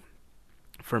getting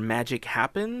for Magic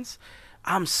Happens,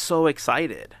 I'm so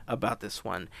excited about this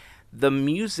one. The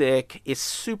music is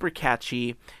super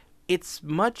catchy. It's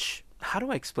much, how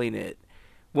do I explain it?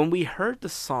 When we heard the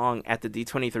song at the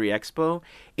D23 Expo,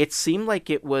 it seemed like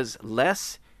it was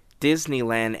less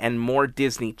Disneyland and more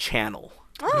Disney Channel.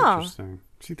 Oh. Interesting.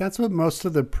 See, that's what most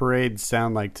of the parades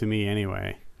sound like to me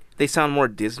anyway. They sound more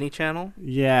Disney Channel?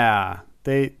 Yeah.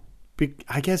 I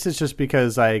guess it's just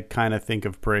because I kind of think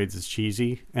of parades as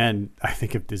cheesy, and I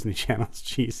think of Disney Channel as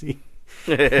cheesy.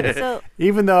 So,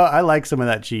 even though I like some of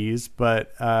that cheese,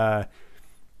 but I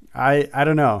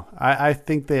don't know. I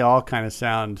think they all kind of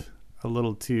sound a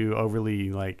little too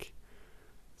overly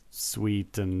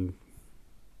sweet and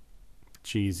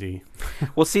cheesy.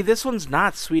 Well, see, this one's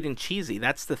not sweet and cheesy.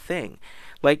 That's the thing.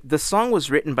 The song was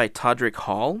written by Todrick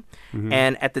Hall,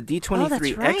 and at the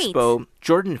D23 Expo,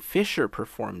 Jordan Fisher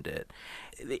performed it.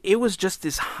 It was just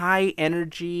this high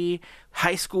energy,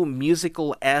 High School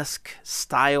Musical-esque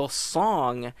style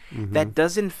song that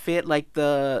doesn't fit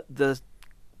the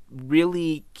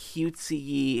really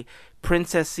cutesy,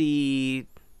 princessy,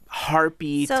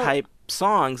 harpy type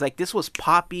songs. This was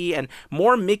poppy and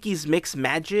more Mickey's Mixed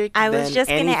Magic than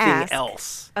anything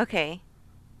else. Okay.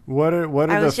 What are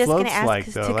the floats like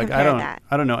though?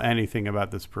 I don't know anything about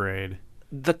this parade.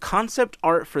 The concept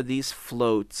art for these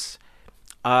floats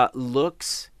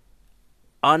looks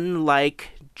unlike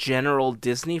general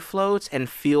Disney floats and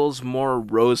feels more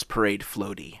Rose Parade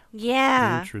floaty.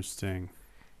 Yeah. Interesting.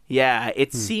 Yeah,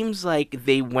 it seems like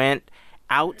they went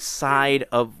outside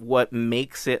of what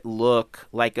makes it look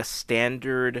like a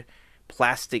standard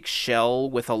plastic shell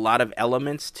with a lot of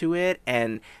elements to it,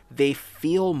 and they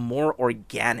feel more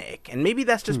organic. And maybe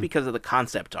that's just because of the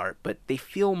concept art, but they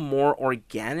feel more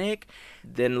organic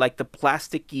than the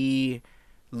plasticky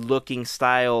looking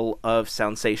style of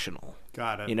Soundsational.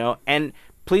 Got it. And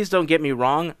please don't get me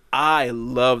wrong, I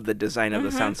love the design of the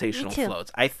Soundsational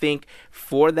floats. I think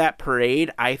for that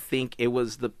parade, I think it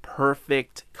was the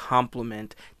perfect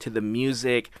complement to the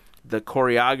music, the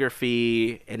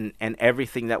choreography, and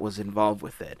everything that was involved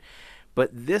with it. But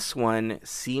this one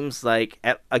seems like,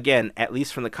 again, at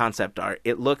least from the concept art,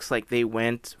 it looks like they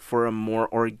went for a more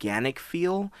organic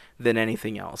feel than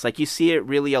anything else. Like, you see it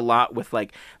really a lot with,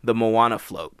 like, the Moana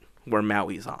float where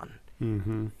Maui's on.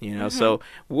 Mm-hmm. You know, so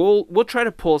we'll try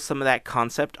to pull some of that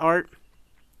concept art,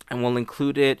 and we'll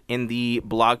include it in the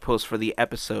blog post for the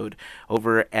episode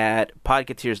over at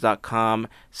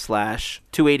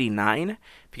podcateers.com/289.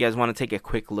 If you guys want to take a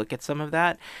quick look at some of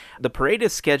that. The parade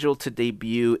is scheduled to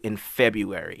debut in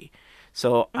February.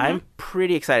 So I'm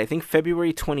pretty excited. I think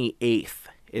February 28th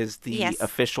is the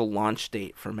official launch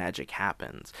date for Magic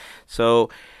Happens. So,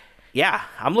 yeah,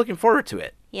 I'm looking forward to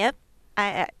it. Yep.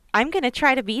 I'm going to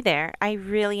try to be there. I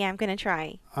really am going to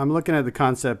try. I'm looking at the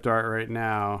concept art right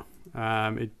now.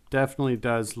 It definitely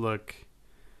does look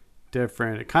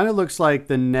different. It kind of looks like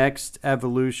the next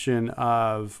evolution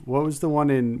of, what was the one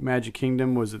in Magic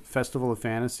Kingdom? Was it Festival of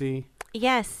Fantasy?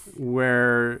 Yes.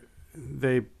 Where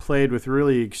they played with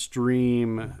really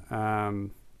extreme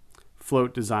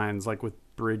float designs, like with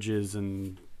bridges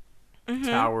and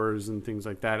towers and things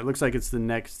like that. It looks like it's the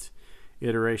next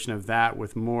iteration of that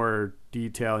with more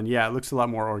detail. And yeah, it looks a lot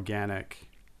more organic.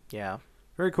 Yeah.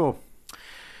 Very cool.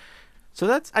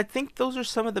 So I think those are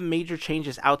some of the major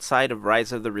changes outside of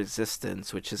Rise of the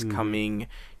Resistance, which is coming,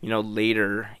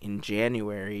 later in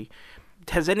January.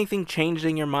 Has anything changed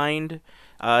in your mind,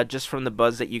 just from the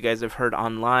buzz that you guys have heard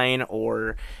online,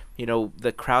 or,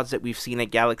 the crowds that we've seen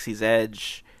at Galaxy's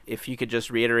Edge? If you could just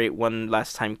reiterate one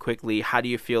last time quickly, how do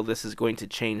you feel this is going to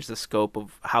change the scope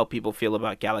of how people feel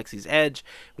about Galaxy's Edge?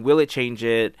 Will it change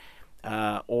it?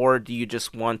 Or do you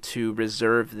just want to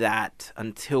reserve that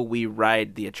until we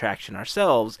ride the attraction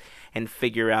ourselves and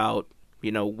figure out,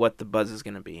 what the buzz is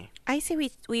going to be? I say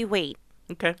we wait.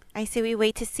 Okay. I say we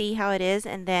wait to see how it is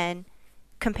and then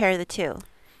compare the two.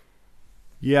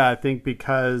 Yeah, I think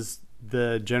because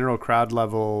the general crowd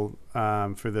level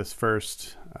for this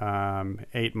first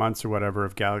 8 months or whatever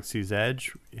of Galaxy's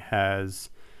Edge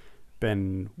has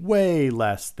been way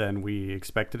less than we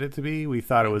expected it to be. We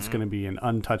thought it was going to be an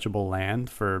untouchable land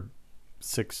for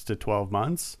 6 to 12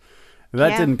 months.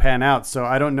 That didn't pan out, so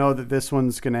I don't know that this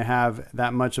one's going to have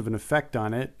that much of an effect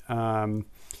on it.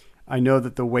 I know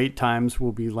that the wait times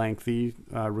will be lengthy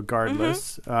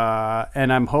regardless,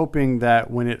 and I'm hoping that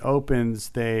when it opens,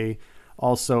 they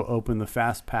also open the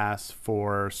Fast Pass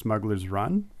for Smuggler's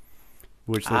Run,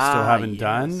 which they still haven't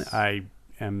done. I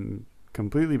am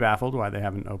completely baffled why they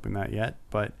haven't opened that yet,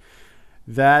 but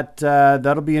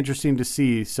that'll be interesting to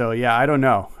see. So yeah, I don't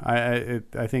know.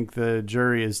 I think the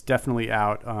jury is definitely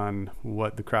out on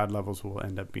what the crowd levels will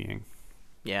end up being.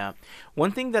 Yeah.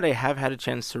 One thing that I have had a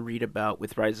chance to read about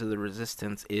with Rise of the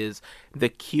Resistance is the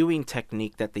queuing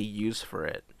technique that they use for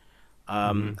it.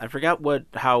 I forgot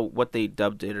what they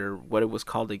dubbed it or what it was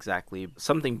called exactly.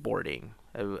 Something boarding.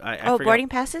 I forgot. Boarding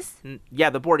passes? Yeah,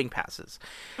 the boarding passes.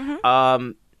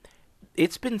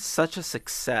 It's been such a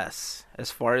success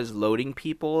as far as loading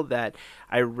people that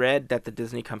I read that the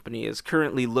Disney company is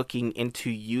currently looking into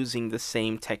using the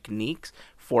same techniques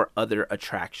for other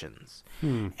attractions.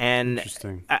 And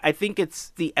I think it's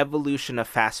the evolution of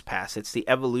FastPass. It's the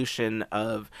evolution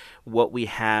of what we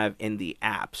have in the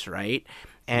apps, right?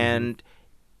 And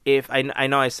if I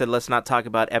know I said let's not talk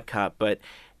about Epcot, but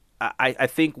I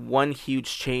think one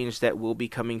huge change that will be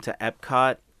coming to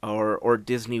Epcot or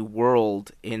Disney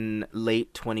World in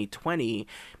late 2020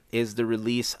 is the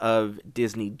release of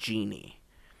Disney Genie.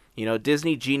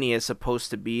 Disney Genie is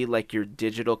supposed to be like your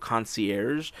digital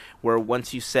concierge, where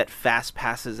once you set fast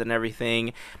passes and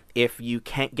everything, if you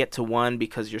can't get to one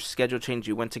because your schedule changed,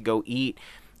 you went to go eat,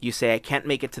 you say, I can't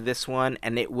make it to this one,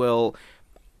 and it will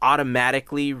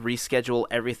automatically reschedule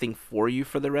everything for you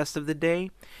for the rest of the day.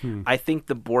 I think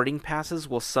the boarding passes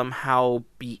will somehow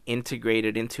be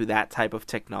integrated into that type of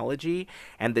technology,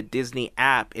 and the Disney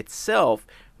app itself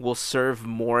will serve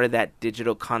more of that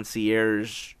digital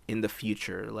concierge in the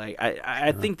future. Like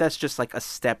I think that's just like a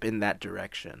step in that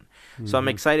direction. So I'm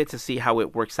excited to see how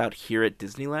it works out here at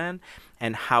Disneyland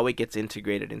and how it gets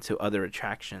integrated into other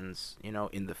attractions,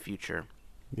 in the future.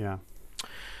 Yeah.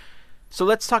 So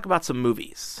let's talk about some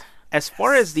movies. As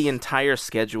far as the entire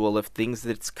schedule of things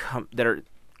that are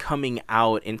coming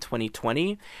out in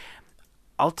 2020,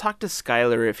 I'll talk to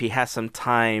Skylar if he has some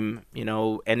time,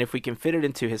 and if we can fit it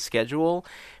into his schedule,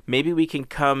 maybe we can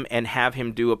come and have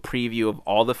him do a preview of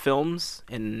all the films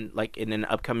in an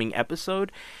upcoming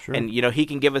episode. Sure. And, he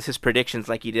can give us his predictions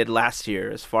like he did last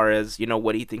year as far as,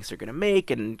 what he thinks they're going to make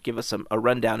and give us a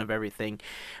rundown of everything.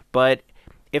 But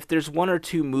if there's one or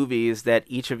two movies that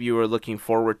each of you are looking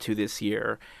forward to this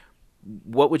year,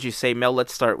 what would you say? Mel,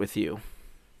 let's start with you.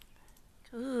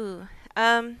 Ooh.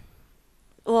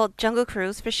 Well, Jungle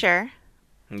Cruise for sure.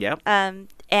 Yep.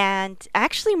 And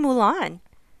actually Mulan.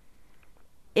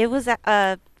 It was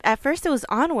at first it was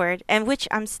Onward, and which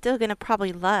I'm still gonna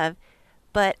probably love,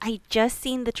 but I just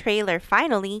seen the trailer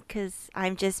finally because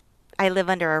I live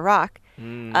under a rock.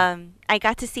 I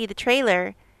got to see the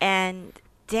trailer, and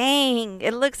dang,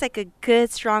 it looks like a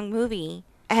good strong movie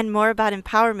and more about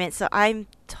empowerment. So I'm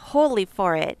totally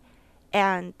for it,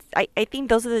 and I think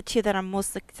those are the two that I'm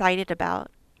most excited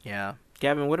about. Yeah.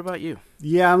 Gavin, what about you?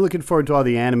 Yeah, I'm looking forward to all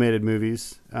the animated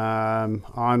movies.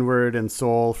 Onward and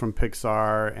Soul from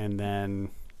Pixar, and then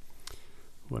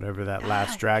whatever that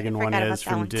Last Dragon one forgot is about that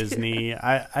from one, too. Disney.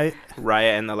 I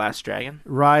Raya and the Last Dragon?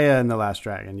 Raya and the Last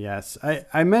Dragon, yes.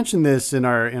 I mentioned this in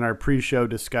our pre-show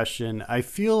discussion. I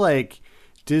feel like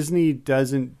Disney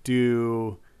doesn't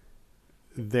do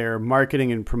their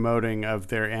marketing and promoting of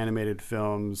their animated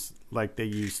films like they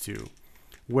used to,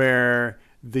 where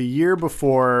the year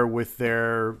before with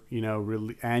their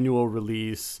annual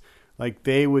release, like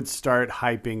they would start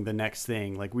hyping the next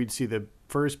thing. Like we'd see the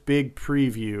first big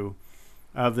preview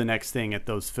of the next thing at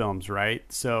those films, right?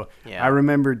 So Yeah. I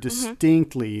remember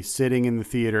distinctly sitting in the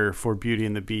theater for Beauty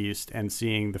and the Beast and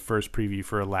seeing the first preview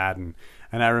for Aladdin.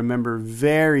 And I remember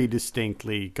very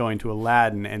distinctly going to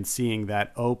Aladdin and seeing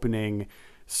that opening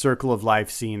Circle of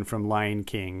Life scene from Lion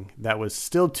King that was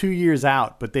still 2 years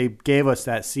out, but they gave us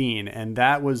that scene, and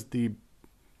that was the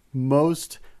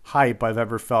most hype I've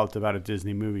ever felt about a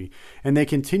Disney movie. And they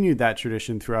continued that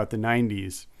tradition throughout the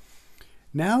 90s.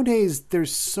 Nowadays,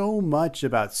 there's so much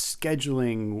about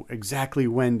scheduling exactly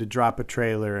when to drop a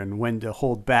trailer and when to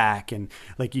hold back. And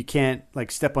like, you can't like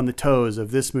step on the toes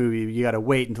of this movie. You got to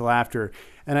wait until after.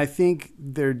 And I think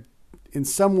in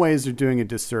some ways they're doing a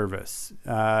disservice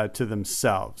to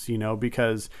themselves,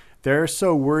 because they're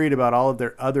so worried about all of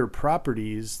their other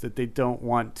properties that they don't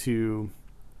want to,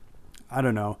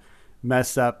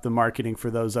 mess up the marketing for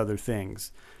those other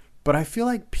things. But I feel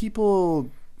like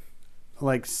people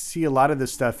like see a lot of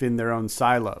this stuff in their own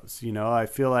silos. I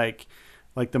feel like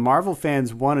the Marvel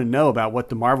fans want to know about what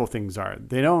the Marvel things are.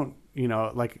 They don't,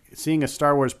 like seeing a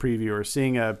Star Wars preview or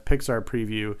seeing a Pixar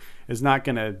preview is not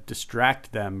going to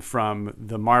distract them from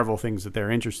the Marvel things that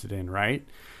they're interested in, right?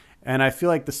 And I feel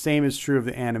like the same is true of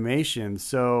the animation.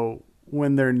 So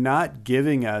when they're not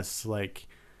giving us like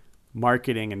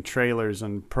marketing and trailers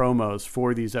and promos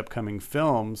for these upcoming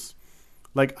films,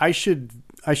 like I should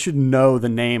know the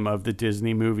name of the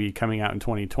Disney movie coming out in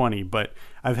 2020, but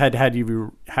I've had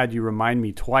you remind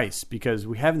me twice because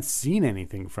we haven't seen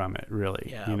anything from it really.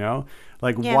 Yeah.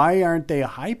 Why aren't they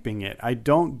hyping it? I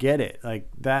don't get it. Like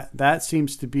that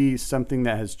seems to be something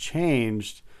that has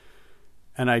changed,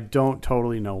 and I don't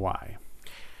totally know why.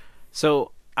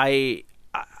 So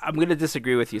I'm going to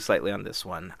disagree with you slightly on this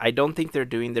one. I don't think they're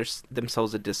doing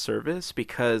themselves a disservice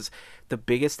because the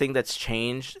biggest thing that's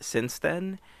changed since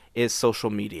then is social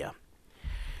media.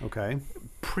 Okay.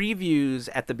 Previews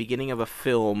at the beginning of a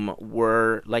film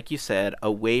were, like you said,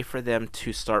 a way for them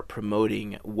to start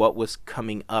promoting what was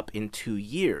coming up in 2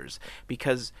 years.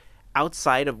 Because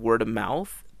outside of word of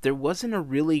mouth, there wasn't a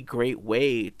really great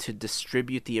way to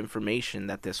distribute the information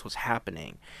that this was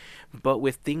happening. But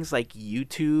with things like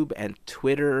YouTube and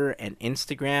Twitter and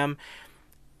Instagram,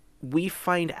 we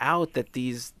find out that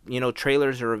these,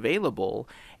 trailers are available.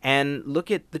 And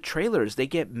look at the trailers. They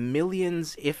get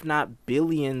millions, if not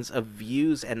billions, of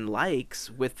views and likes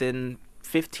within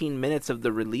 15 minutes of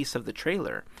the release of the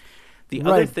trailer. The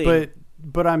other thing...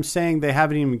 But I'm saying they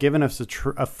haven't even given us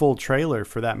a full trailer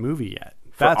for that movie yet.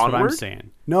 That's what I'm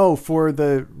saying. No, for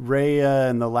the Raya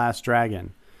and the Last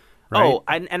Dragon. Right? Oh,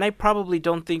 and I probably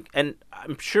don't think... And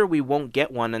I'm sure we won't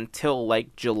get one until,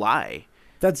 July.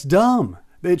 That's dumb.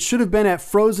 It should have been at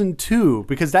Frozen 2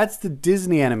 because that's the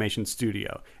Disney animation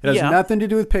studio. It has nothing to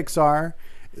do with Pixar.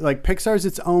 Like, Pixar's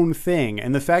its own thing.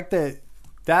 And the fact that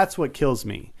that's what kills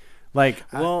me. Like,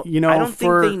 I don't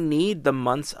think they need the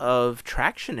months of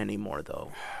traction anymore,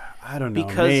 though. I don't know.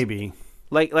 Because, maybe.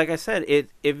 Like I said,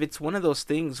 if it's one of those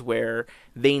things where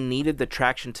they needed the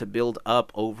traction to build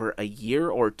up over a year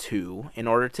or two in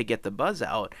order to get the buzz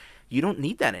out, you don't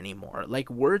need that anymore. Like,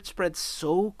 word spreads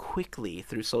so quickly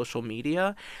through social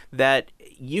media that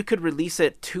you could release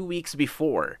it 2 weeks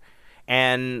before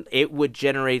and it would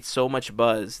generate so much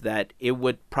buzz that it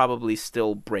would probably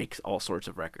still break all sorts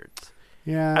of records.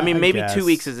 Yeah, I mean, maybe guess. 2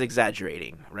 weeks is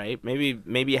exaggerating, right? Maybe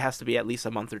it has to be at least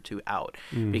a month or two out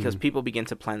because people begin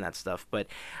to plan that stuff. But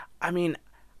I mean,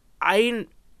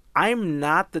 I'm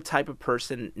not the type of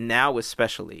person now,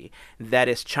 especially, that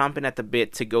is chomping at the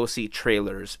bit to go see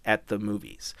trailers at the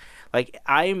movies. Like,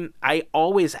 I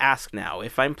always ask now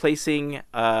if I'm placing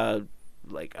a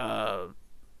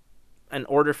an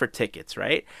order for tickets,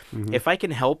 right? If I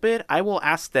can help it, I will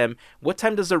ask them, what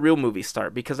time does the real movie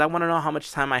start? Because I want to know how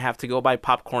much time I have to go buy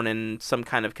popcorn and some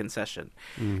kind of concession.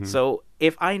 So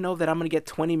if I know that I'm going to get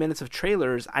 20 minutes of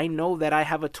trailers, I know that I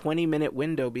have a 20-minute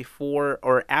window before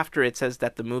or after it says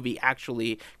that the movie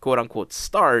actually, quote unquote,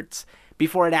 starts,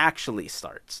 before it actually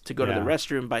starts, to go to the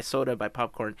restroom, buy soda, buy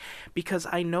popcorn, because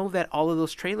I know that all of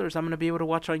those trailers I'm going to be able to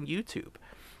watch on YouTube.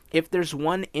 If there's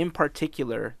one in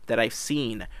particular that I've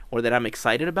seen or that I'm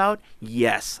excited about,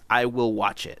 yes, I will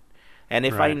watch it. And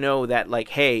if I know that, like,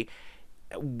 hey,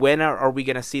 when are we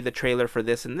going to see the trailer for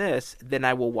this and this, then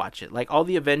I will watch it. Like all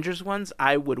the Avengers ones,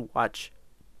 I would watch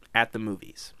at the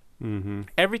movies.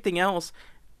 Everything else,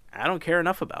 I don't care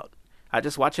enough about. I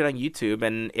just watch it on YouTube,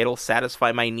 and it'll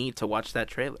satisfy my need to watch that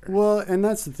trailer. Well, and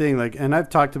that's the thing. Like, and I've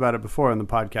talked about it before on the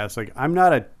podcast. Like, I'm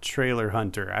not a trailer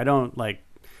hunter. I don't like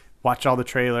watch all the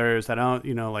trailers. I don't,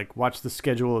 like watch the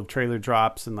schedule of trailer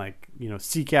drops and like,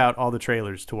 seek out all the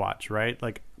trailers to watch. Right?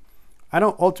 Like, I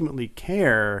don't ultimately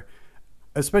care,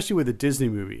 especially with a Disney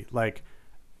movie. Like,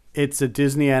 it's a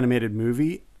Disney animated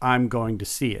movie. I'm going to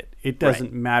see it. It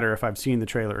doesn't matter if I've seen the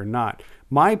trailer or not.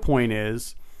 My point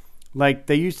is, like,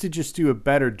 they used to just do a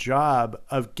better job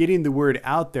of getting the word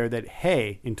out there that,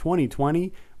 hey, in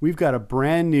 2020, we've got a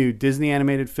brand new Disney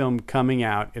animated film coming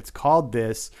out. It's called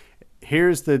this.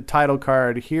 Here's the title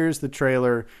card. Here's the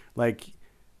trailer. Like,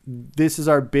 this is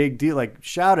our big deal. Like,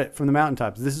 shout it from the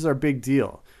mountaintops. This is our big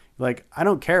deal. Like, I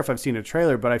don't care if I've seen a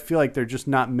trailer, but I feel like they're just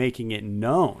not making it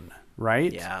known,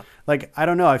 right? Yeah. Like, I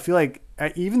don't know. I feel like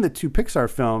even the two Pixar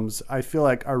films, I feel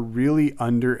like are really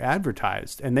under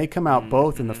advertised, and they come out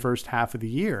both in the first half of the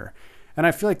year. And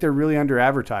I feel like they're really under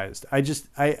advertised. I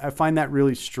find that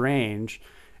really strange.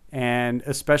 And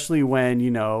especially when,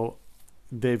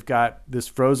 they've got this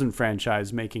Frozen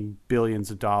franchise making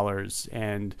billions of dollars,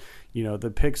 and,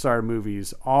 the Pixar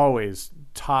movies always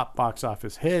top box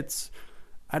office hits.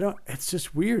 It's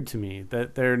just weird to me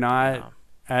that they're not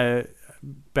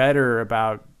better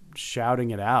about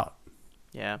shouting it out.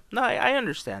 Yeah. No, I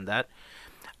understand that.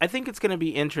 I think it's going to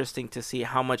be interesting to see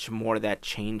how much more that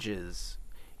changes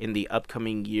in the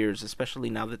upcoming years, especially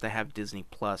now that they have Disney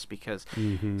Plus, because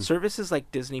services like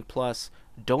Disney Plus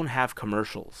don't have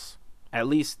commercials, at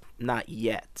least not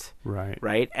yet.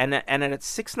 Right. And at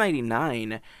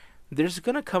 $6.99, there's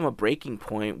going to come a breaking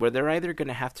point where they're either going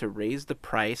to have to raise the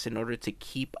price in order to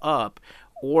keep up,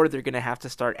 or they're going to have to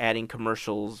start adding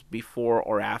commercials before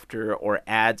or after, or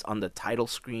ads on the title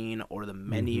screen or the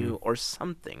menu or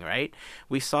something, right?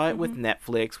 We saw it with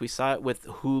Netflix. We saw it with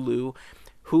Hulu.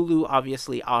 Hulu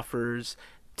obviously offers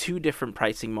two different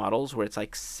pricing models where it's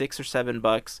like $6 or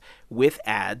 $7 with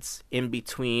ads in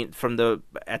between,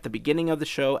 at the beginning of the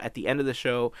show, at the end of the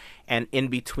show, and in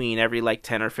between every like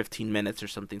 10 or 15 minutes or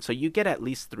something. So you get at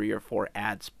least 3 or 4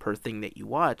 ads per thing that you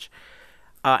watch.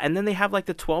 And then they have like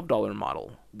the $12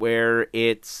 model where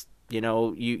it's, you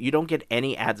don't get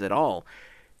any ads at all.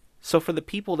 So for the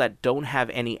people that don't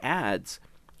have any ads,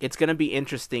 it's going to be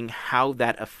interesting how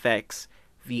that affects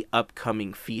the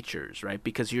upcoming features, right?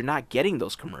 Because you're not getting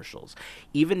those commercials.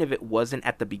 Even if it wasn't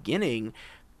at the beginning,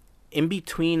 in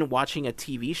between watching a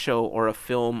TV show or a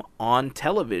film on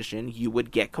television, you would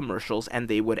get commercials and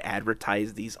they would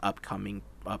advertise these upcoming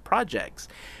projects.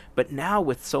 But now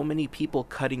with so many people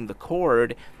cutting the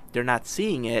cord, they're not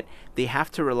seeing it. They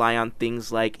have to rely on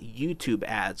things like YouTube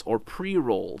ads or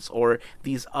pre-rolls or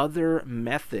these other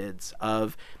methods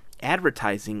of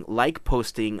advertising, like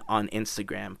posting on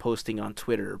Instagram, posting on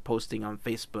Twitter, posting on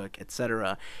Facebook,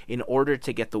 etc., in order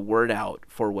to get the word out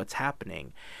for what's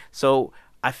happening. So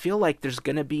I feel like there's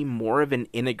going to be more of an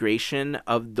integration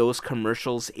of those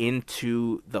commercials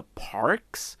into the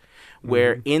parks,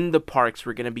 where in the parks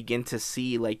we're going to begin to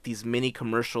see like these mini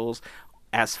commercials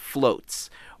as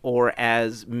floats or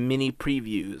as mini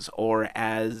previews or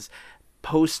as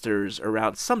posters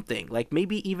around something, like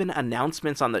maybe even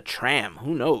announcements on the tram,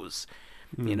 who knows,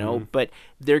 but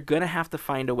they're going to have to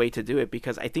find a way to do it,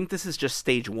 because I think this is just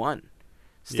stage one.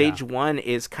 Stage one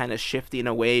is kind of shifting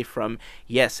away from,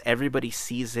 yes, everybody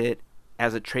sees it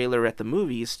as a trailer at the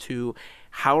movies, to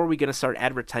how are we going to start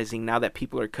advertising now that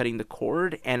people are cutting the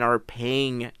cord and are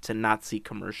paying to not see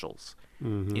commercials.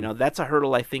 That's a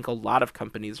hurdle I think a lot of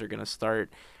companies are going to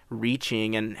start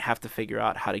reaching and have to figure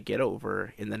out how to get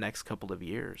over in the next couple of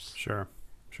years. Sure.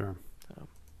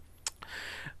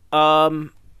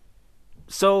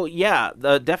 So yeah,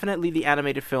 definitely the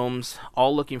animated films,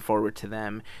 all looking forward to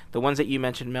them. The ones that you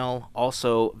mentioned, Mel,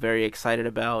 also very excited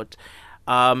about.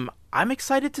 I'm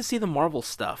excited to see the Marvel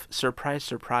stuff. Surprise,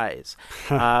 surprise.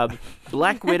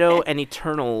 Black Widow and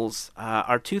Eternals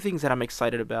are two things that I'm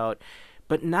excited about.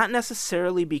 but not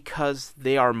necessarily because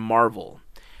they are Marvel.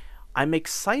 I'm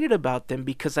excited about them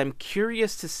because I'm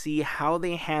curious to see how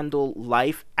they handle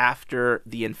life after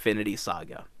the Infinity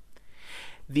Saga.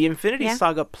 The Infinity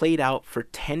Saga played out for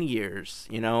 10 years,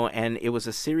 and it was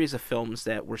a series of films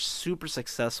that were super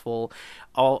successful,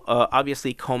 all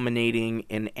obviously culminating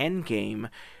in Endgame.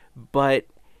 But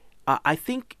I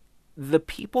think the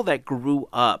people that grew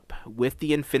up with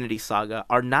the Infinity Saga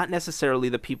are not necessarily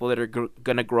the people that are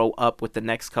going to grow up with the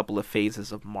next couple of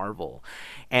phases of Marvel.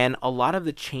 And a lot of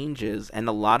the changes and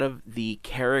a lot of the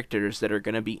characters that are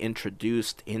going to be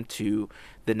introduced into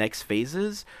the next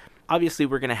phases, obviously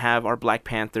we're going to have our Black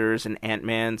Panthers and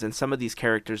Ant-Mans and some of these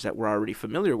characters that we're already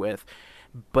familiar with.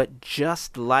 But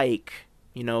just like,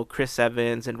 Chris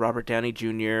Evans and Robert Downey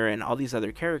Jr. and all these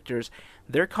other characters,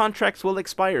 their contracts will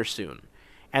expire soon.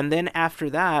 And then after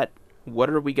that, what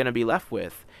are we going to be left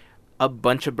with? A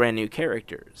bunch of brand new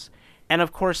characters. And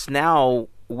of course, now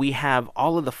we have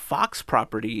all of the Fox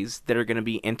properties that are going to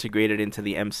be integrated into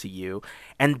the MCU.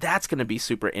 And that's going to be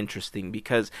super interesting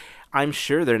because I'm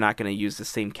sure they're not going to use the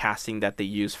same casting that they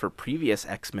used for previous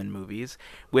X-Men movies,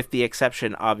 with the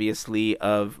exception, obviously,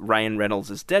 of Ryan Reynolds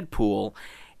as Deadpool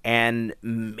and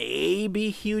maybe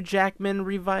Hugh Jackman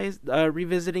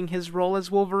revisiting his role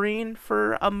as Wolverine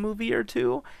for a movie or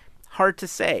two. Hard to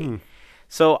say.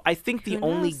 So I think the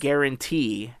only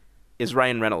guarantee is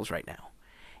Ryan Reynolds right now.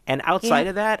 And outside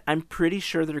of that, I'm pretty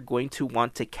sure they're going to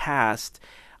want to cast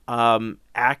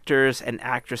actors and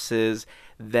actresses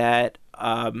that,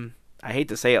 I hate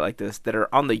to say it like this, that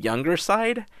are on the younger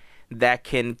side, that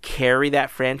can carry that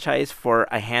franchise for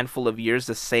a handful of years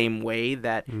the same way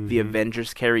that the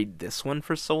Avengers carried this one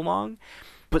for so long.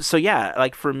 But so yeah,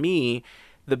 like for me,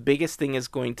 the biggest thing is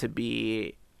going to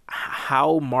be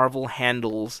how Marvel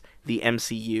handles the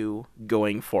MCU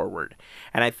going forward.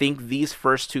 And I think these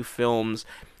first two films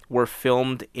were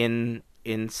filmed in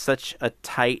such a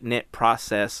tight-knit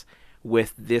process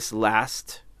with this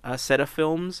last set of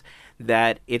films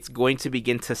that it's going to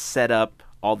begin to set up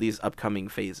all these upcoming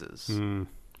phases.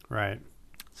 Right.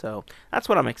 So that's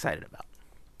what I'm excited about.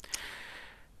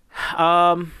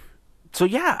 So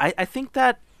yeah, I think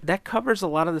that covers a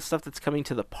lot of the stuff that's coming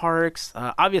to the parks.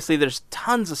 Obviously, there's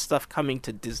tons of stuff coming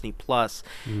to Disney Plus.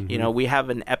 We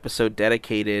have an episode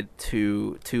dedicated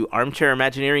to Armchair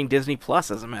Imagineering Disney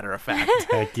Plus, as a matter of fact.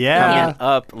 Heck yeah. Coming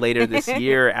up later this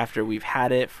year after we've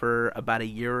had it for about a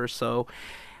year or so.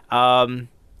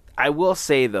 I will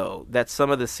say, though, that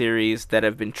some of the series that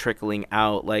have been trickling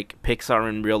out, like Pixar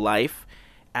in Real Life,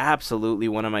 absolutely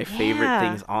one of my favorite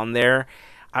things on there.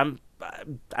 I'm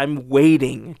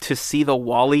waiting to see the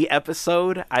WALL-E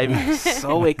episode. I'm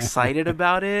so excited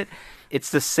about it.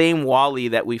 It's the same WALL-E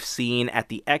that we've seen at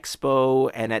the expo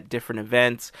and at different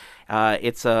events.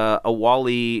 It's a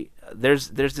WALL-E. There's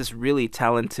this really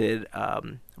talented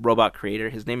robot creator.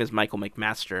 His name is Michael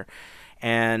McMaster,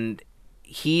 and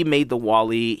he made the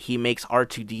WALL-E. He makes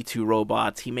R2-D2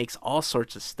 robots. He makes all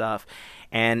sorts of stuff,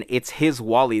 and it's his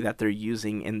WALL-E that they're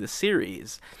using in the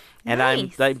series. And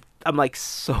nice. I'm like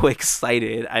so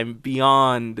excited. I'm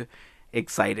beyond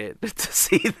excited to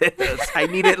see this. I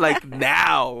need it like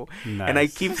now. Nice. And I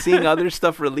keep seeing other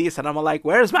stuff released, and I'm like,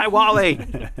 where's my WALL-E?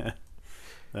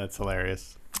 That's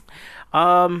hilarious.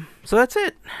 So that's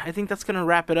it. I think that's going to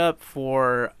wrap it up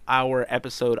for our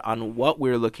episode on what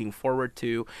we're looking forward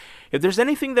to. If there's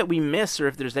anything that we miss, or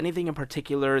if there's anything in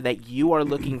particular that you are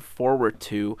looking forward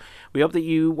to, we hope that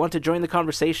you want to join the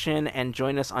conversation and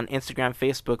join us on Instagram,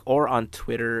 Facebook, or on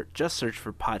Twitter. Just search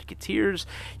for Podcateers.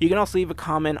 You can also leave a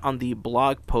comment on the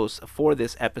blog post for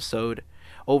this episode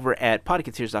over at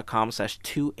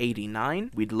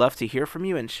podcateers.com/289. We'd love to hear from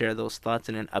you and share those thoughts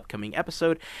in an upcoming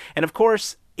episode. And of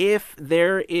course, if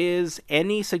there is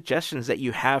any suggestions that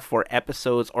you have for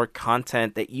episodes or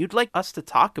content that you'd like us to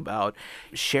talk about,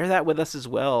 share that with us as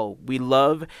well. We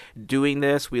love doing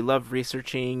this. We love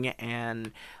researching,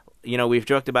 and we've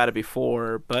joked about it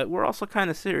before, but we're also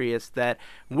kind of serious that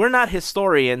we're not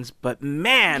historians, but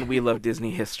man, we love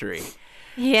Disney history.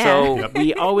 Yeah. So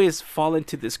we always fall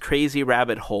into this crazy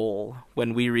rabbit hole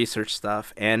when we research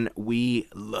stuff, and we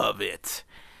love it.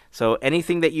 So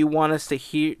anything that you want us to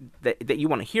hear, that you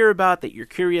want to hear about, that you're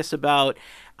curious about,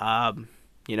 we'll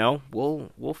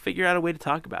figure out a way to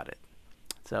talk about it.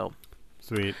 So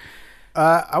sweet.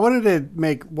 I wanted to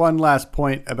make one last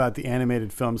point about the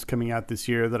animated films coming out this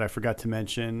year that I forgot to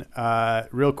mention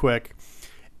real quick.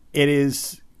 It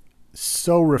is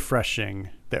so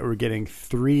refreshing that we're getting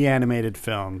 3 animated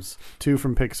films, 2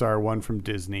 from Pixar, 1 from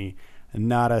Disney, and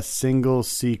not a single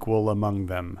sequel among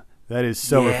them. That is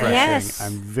so refreshing. Yes.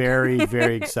 I'm very,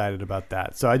 very excited about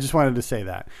that. So I just wanted to say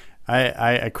that.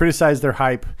 I criticized their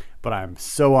hype, but I'm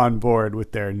so on board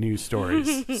with their new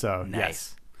stories. So Nice.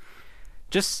 yes.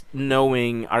 Just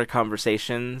knowing our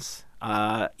conversations,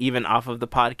 even off of the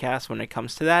podcast, when it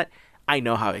comes to that, I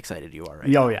know how excited you are right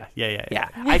now. Oh yeah. Yeah,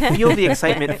 I feel the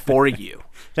excitement for you.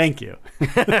 Thank you.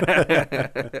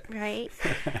 Right?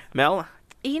 Mel?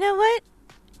 You know what?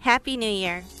 Happy New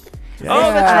Year.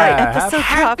 Oh, that's right. Episode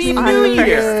Happy drops New on the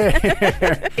Year.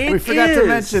 first. We It forgot to is.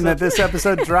 mention that this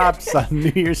episode drops on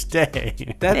New Year's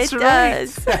Day. That's It right.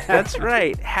 does. That's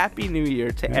right. Happy New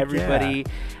Year to Heck everybody.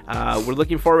 We're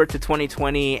looking forward to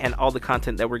 2020 and all the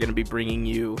content that we're going to be bringing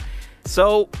you.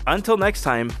 So until next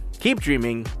time, keep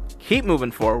dreaming, keep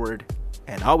moving forward,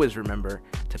 and always remember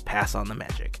to pass on the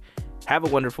magic. Have a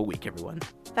wonderful week, everyone.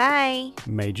 Bye.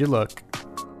 Made you look.